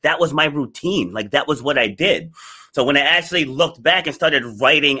was my routine. Like that was what I did. So when I actually looked back and started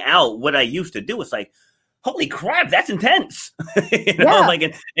writing out what I used to do, it's like, holy crap, that's intense.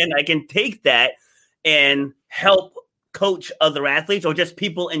 And I can take that and help coach other athletes or just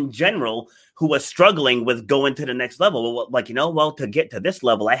people in general who are struggling with going to the next level. Like, to get to this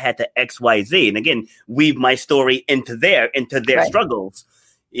level, I had to X, Y, Z. And again, weave my story into their struggles,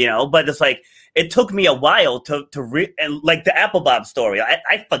 but it's like, it took me a while and like the Apple Bob story,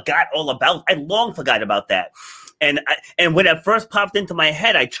 I long forgot about that. And when it first popped into my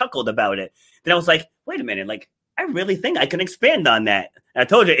head, I chuckled about it. Then I was like, wait a minute, like, I really think I can expand on that. And I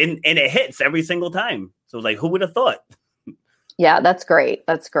told you, and it hits every single time. So like, who would have thought? Yeah, that's great.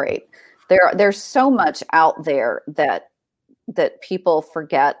 That's great. There's so much out there that people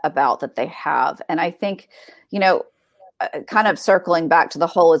forget about that they have. And I think, kind of circling back to the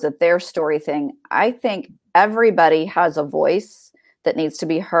whole is it their story thing. I think everybody has a voice that needs to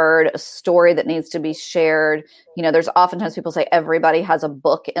be heard, a story that needs to be shared. There's oftentimes people say everybody has a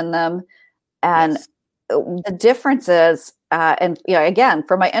book in them. And the difference is, again,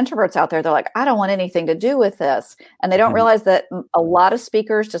 for my introverts out there, they're like, I don't want anything to do with this. And they don't realize that a lot of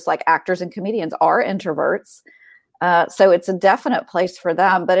speakers, just like actors and comedians, are introverts. So it's a definite place for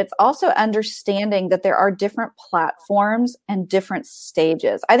them. But it's also understanding that there are different platforms and different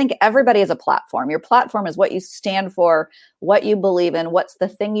stages. I think everybody has a platform. Your platform is what you stand for, what you believe in, what's the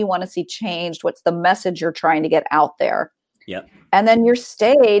thing you want to see changed, what's the message you're trying to get out there. Yeah. And then your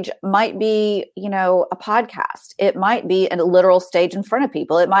stage might be, a podcast. It might be a literal stage in front of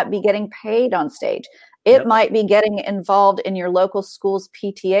people. It might be getting paid on stage. It might be getting involved in your local school's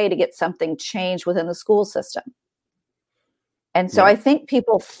PTA to get something changed within the school system. And so I think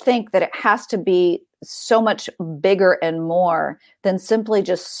people think that it has to be so much bigger and more than simply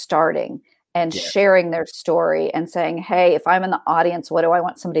just starting and sharing their story and saying, hey, if I'm in the audience, what do I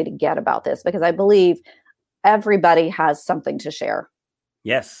want somebody to get about this? Because I believe everybody has something to share.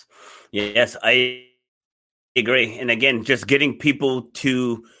 Yes, I agree. And again, just getting people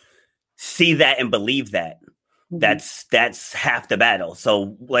to see that and believe that, that's half the battle.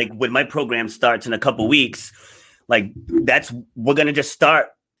 So like when my program starts in a couple weeks, like we're going to just start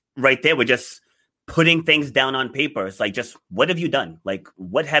right there. We're just putting things down on paper. It's like, just what have you done? Like,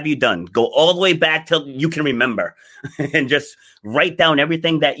 what have you done? Go all the way back till you can remember and just write down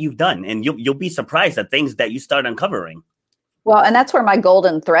everything that you've done. And you'll be surprised at things that you start uncovering. Well, and that's where my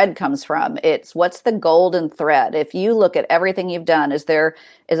golden thread comes from. It's what's the golden thread? If you look at everything you've done, is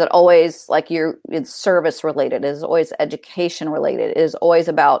it always like it's service related? Is it always education related? Is always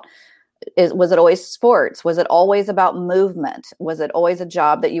about, was it always sports? Was it always about movement? Was it always a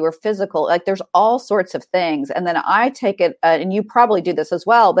job that you were physical? Like there's all sorts of things. And then I take it, and you probably do this as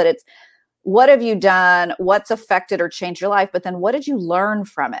well, but it's what have you done? What's affected or changed your life? But then what did you learn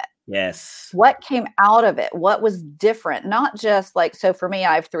from it? Yes. What came out of it? What was different? Not just like, so for me,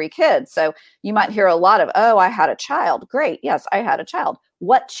 I have 3 kids. So you might hear a lot of, oh, I had a child. Great. Yes, I had a child.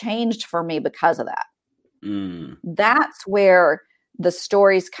 What changed for me because of that? That's where the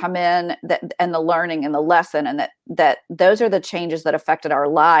stories come in, and the learning and the lesson, and that those are the changes that affected our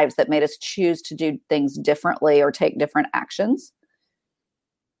lives that made us choose to do things differently or take different actions.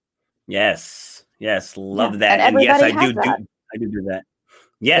 Yes. Love that. And yes, I do that.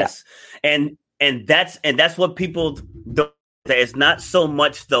 Yes. Yeah. And that's what people do. It's not so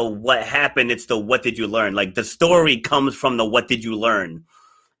much the what happened, it's the what did you learn? Like the story comes from the what did you learn?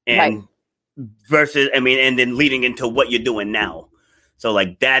 And versus, and then leading into what you're doing now. So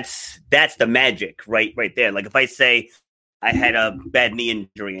like that's the magic right there. Like if I say I had a bad knee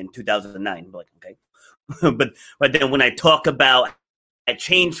injury in 2009, I'm like, okay. but then when I talk about it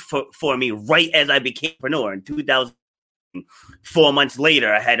changed for me right as I became an entrepreneur in 2000. 4 months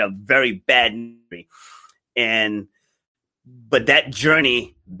later, I had a very bad injury, but that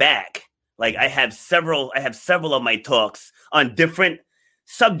journey back, like I have several of my talks on different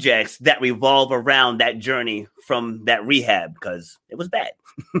subjects that revolve around that journey from that rehab, because it was bad,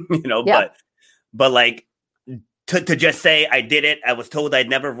 but like to just say I did it, I was told I'd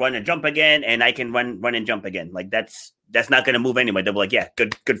never run and jump again, and I can run and jump again. Like that's not going to move anybody. They'll be like, yeah,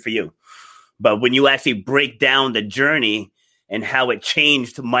 good for you. But when you actually break down the journey and how it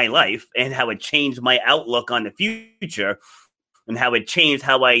changed my life and how it changed my outlook on the future and how it changed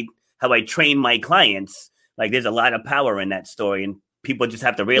how I train my clients, like there's a lot of power in that story, and people just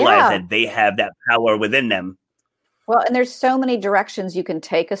have to realize that they have that power within them. Well, and there's so many directions you can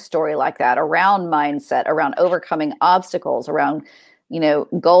take a story like that around mindset, around overcoming obstacles, around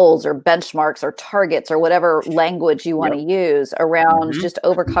goals or benchmarks or targets or whatever language you want to use, around just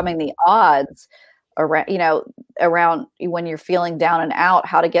overcoming the odds, around when you're feeling down and out,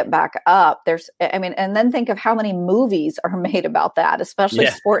 how to get back up. And then think of how many movies are made about that, especially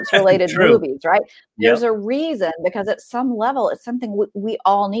sports related movies, right? There's a reason, because at some level, it's something we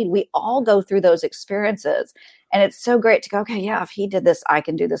all need. We all go through those experiences, and it's so great to go, okay, yeah, if he did this, I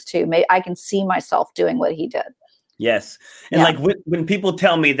can do this too. Maybe I can see myself doing what he did. Yes. And like when people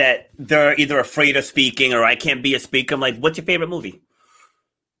tell me that they're either afraid of speaking or I can't be a speaker, I'm like, what's your favorite movie?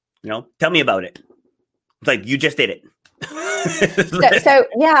 Tell me about it. It's like, you just did it. So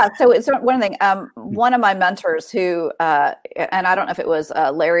it's one thing. One of my mentors who, and I don't know if it was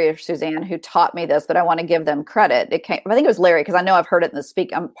Larry or Suzanne who taught me this, but I want to give them credit. I think it was Larry, because I know I've heard it in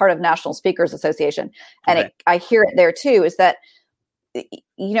I'm part of National Speakers Association, and I hear it there too, is that,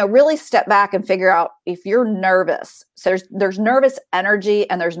 really step back and figure out if you're nervous. So there's nervous energy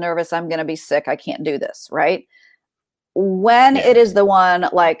and there's nervous, I'm going to be sick, I can't do this, right? When it is the one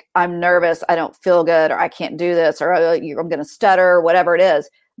like, I'm nervous, I don't feel good, or I can't do this, or I'm going to stutter, whatever it is,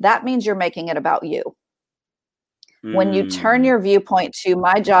 that means you're making it about you. When you turn your viewpoint to,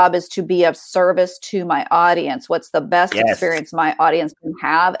 my job is to be of service to my audience, what's the best experience my audience can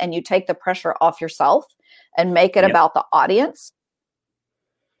have, and you take the pressure off yourself and make it about the audience,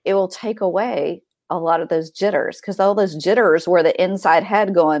 it will take away a lot of those jitters, because all those jitters were the inside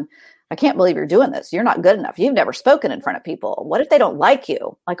head going, I can't believe you're doing this. You're not good enough. You've never spoken in front of people. What if they don't like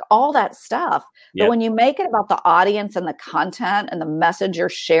you? Like all that stuff. But when you make it about the audience and the content and the message you're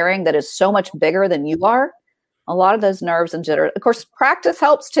sharing that is so much bigger than you are, a lot of those nerves and jitters, of course, practice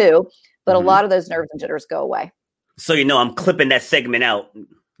helps too, but a lot of those nerves and jitters go away. So, I'm clipping that segment out.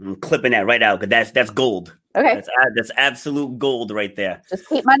 I'm clipping that right out, because that's gold. Okay. That's absolute gold right there. Just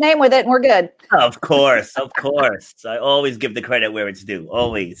keep my name with it and we're good. Of course. I always give the credit where it's due.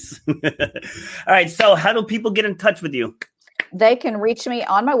 Always. All right. So how do people get in touch with you? They can reach me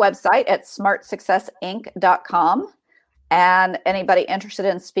on my website at smartsuccessinc.com. And anybody interested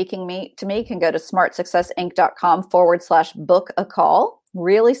in speaking to me can go to smartsuccessinc.com/book a call.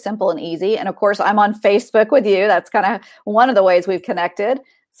 Really simple and easy. And of course, I'm on Facebook with you. That's kind of one of the ways we've connected.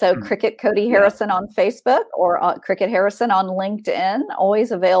 So Cricket Cody Harrison on Facebook, or Cricket Harrison on LinkedIn,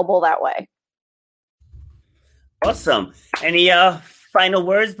 always available that way. Awesome. Any final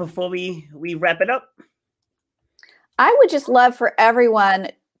words before we wrap it up? I would just love for everyone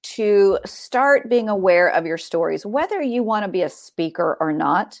to start being aware of your stories, whether you want to be a speaker or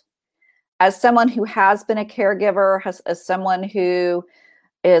not. As someone who has been a caregiver, as someone who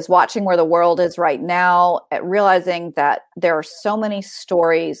is watching where the world is right now, at realizing that there are so many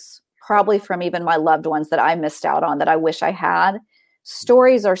stories, probably from even my loved ones, that I missed out on that I wish I had.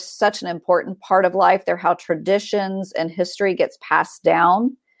 Stories are such an important part of life. They're how traditions and history gets passed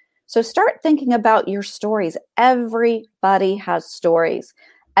down. So start thinking about your stories. Everybody has stories.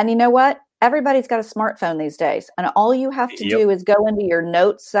 And you know what? Everybody's got a smartphone these days. And all you have to do is go into your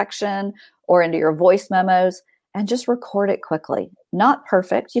notes section or into your voice memos and just record it quickly. Not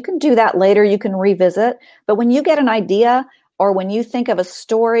perfect. You can do that later. You can revisit. But when you get an idea or when you think of a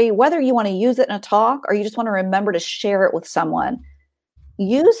story, whether you want to use it in a talk or you just want to remember to share it with someone,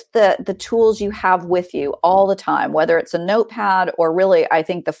 use the tools you have with you all the time, whether it's a notepad or really, I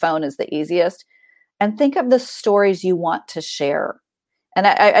think the phone is the easiest. And think of the stories you want to share. And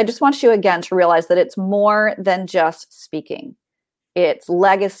I just want you again to realize that it's more than just speaking. It's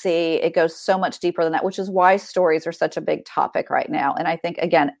legacy. It goes so much deeper than that, which is why stories are such a big topic right now. And I think,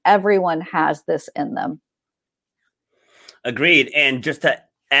 again, everyone has this in them. Agreed. And just to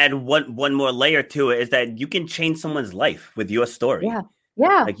add one more layer to it is that you can change someone's life with your story.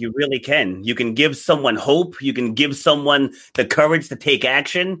 Yeah. Like you really can. You can give someone hope. You can give someone the courage to take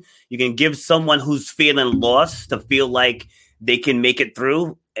action. You can give someone who's feeling lost to feel like they can make it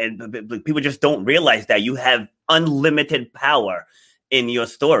through. And people just don't realize that you have unlimited power in your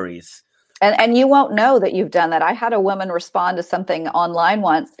stories. And you won't know that you've done that. I had a woman respond to something online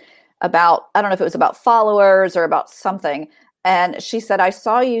once about, I don't know if it was about followers or about something. And she said, I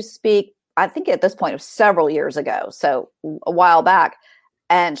saw you speak, I think at this point it was several years ago. So a while back.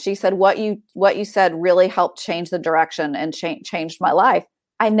 And she said, what you said really helped change the direction and changed my life.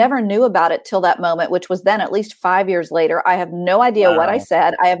 I never knew about it till that moment, which was then at least 5 years later. I have no idea what I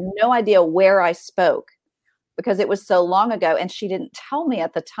said. I have no idea where I spoke because it was so long ago and she didn't tell me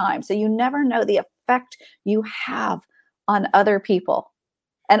at the time. So you never know the effect you have on other people,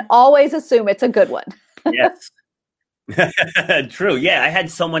 and always assume it's a good one. Yes. True. Yeah. I had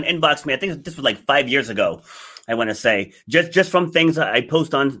someone inbox me. I think this was like 5 years ago. I want to say just from things I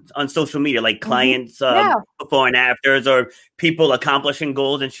post on social media, like clients before and afters or people accomplishing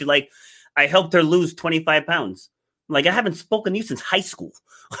goals. And she's like, I helped her lose 25 pounds. I'm like, I haven't spoken to you since high school,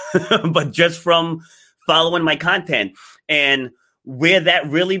 but just from following my content. And where that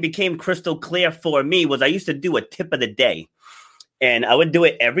really became crystal clear for me was I used to do a tip of the day. And I would do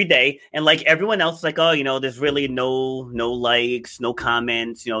it every day. And like everyone else, like, oh, there's really no likes, no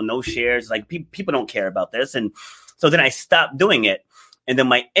comments, no shares. Like people don't care about this. And so then I stopped doing it. And then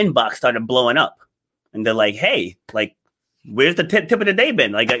my inbox started blowing up. And they're like, hey, like, where's the tip of the day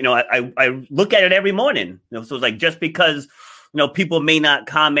been? Like, I look at it every morning. So it's like just because, people may not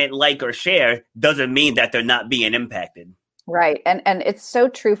comment, like, or share doesn't mean that they're not being impacted. Right. And it's so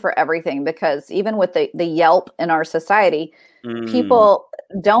true for everything, because even with the Yelp in our society, people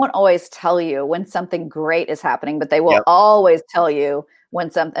don't always tell you when something great is happening, but they will always tell you when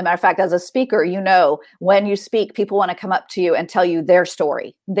something, as a matter of fact, as a speaker, when you speak, people want to come up to you and tell you their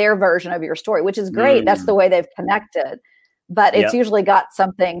story, their version of your story, which is great. That's the way they've connected, but it's usually got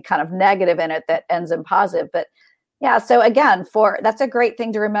something kind of negative in it that ends in positive. But yeah, so again, that's a great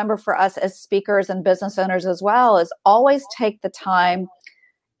thing to remember for us as speakers and business owners as well, is always take the time.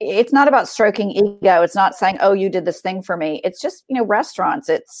 It's not about stroking ego. It's not saying, oh, you did this thing for me. It's just, restaurants,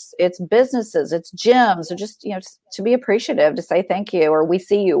 it's businesses, it's gyms, or just, to be appreciative, to say thank you, or we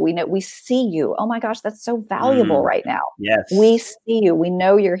see you, we see you. Oh my gosh, that's so valuable right now. Yes. We see you. We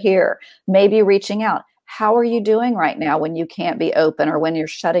know you're here. Maybe reaching out. How are you doing right now when you can't be open or when you're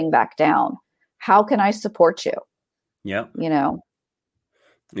shutting back down? How can I support you? Yep.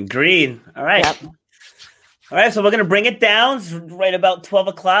 Agreed. All right. Yep. All right. So we're going to bring it down. It's right about 12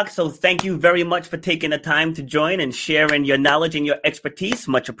 o'clock. So thank you very much for taking the time to join and sharing your knowledge and your expertise.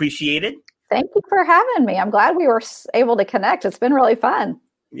 Much appreciated. Thank you for having me. I'm glad we were able to connect. It's been really fun.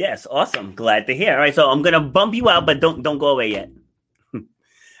 Yes. Awesome. Glad to hear. All right. So I'm going to bump you out, but don't go away yet.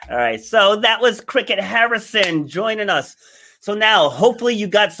 All right. So that was Cricket Harrison joining us. So now, hopefully you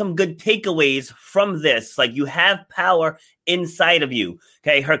got some good takeaways from this. Like, you have power inside of you.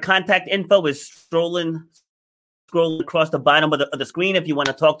 Okay, her contact info is scrolling across the bottom of the screen if you want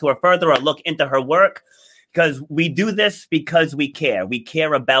to talk to her further or look into her work. because we do this because we care. We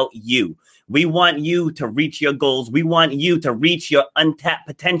care about you. We want you to reach your goals. We want you to reach your untapped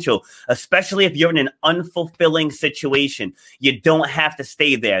potential, especially if you're in an unfulfilling situation. You don't have to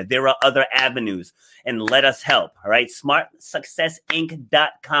stay there. There are other avenues, and let us help. All right.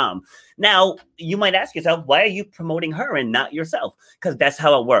 SmartSuccessInc.com. Now, you might ask yourself, why are you promoting her and not yourself? Because that's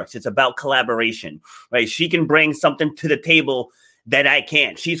how it works. It's about collaboration, right? She can bring something to the table that I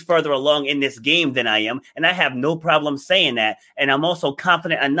can't. She's further along in this game than I am, and I have no problem saying that. And I'm also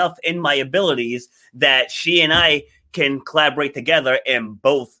confident enough in my abilities that she and I can collaborate together and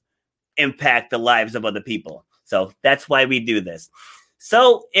both impact the lives of other people. So that's why we do this.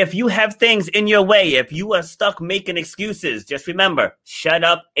 So if you have things in your way, if you are stuck making excuses, just remember, shut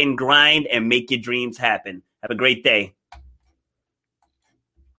up and grind and make your dreams happen. Have a great day.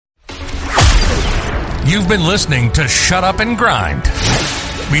 You've been listening to Shut Up and Grind.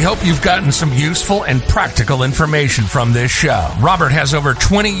 We hope you've gotten some useful and practical information from this show. Robert has over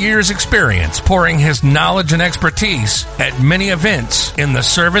 20 years experience pouring his knowledge and expertise at many events in the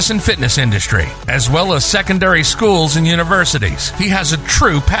service and fitness industry, as well as secondary schools and universities. He has a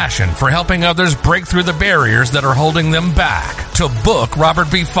true passion for helping others break through the barriers that are holding them back. To book Robert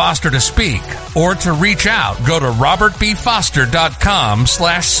B. Foster to speak or to reach out, go to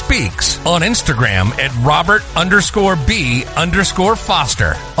robertbfoster.com/speaks, on Instagram at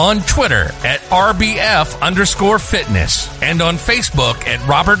Robert_B_Foster, on Twitter at RBF_fitness, and on Facebook at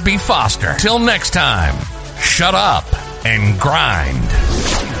Robert B. Foster. Till next time, shut up and grind.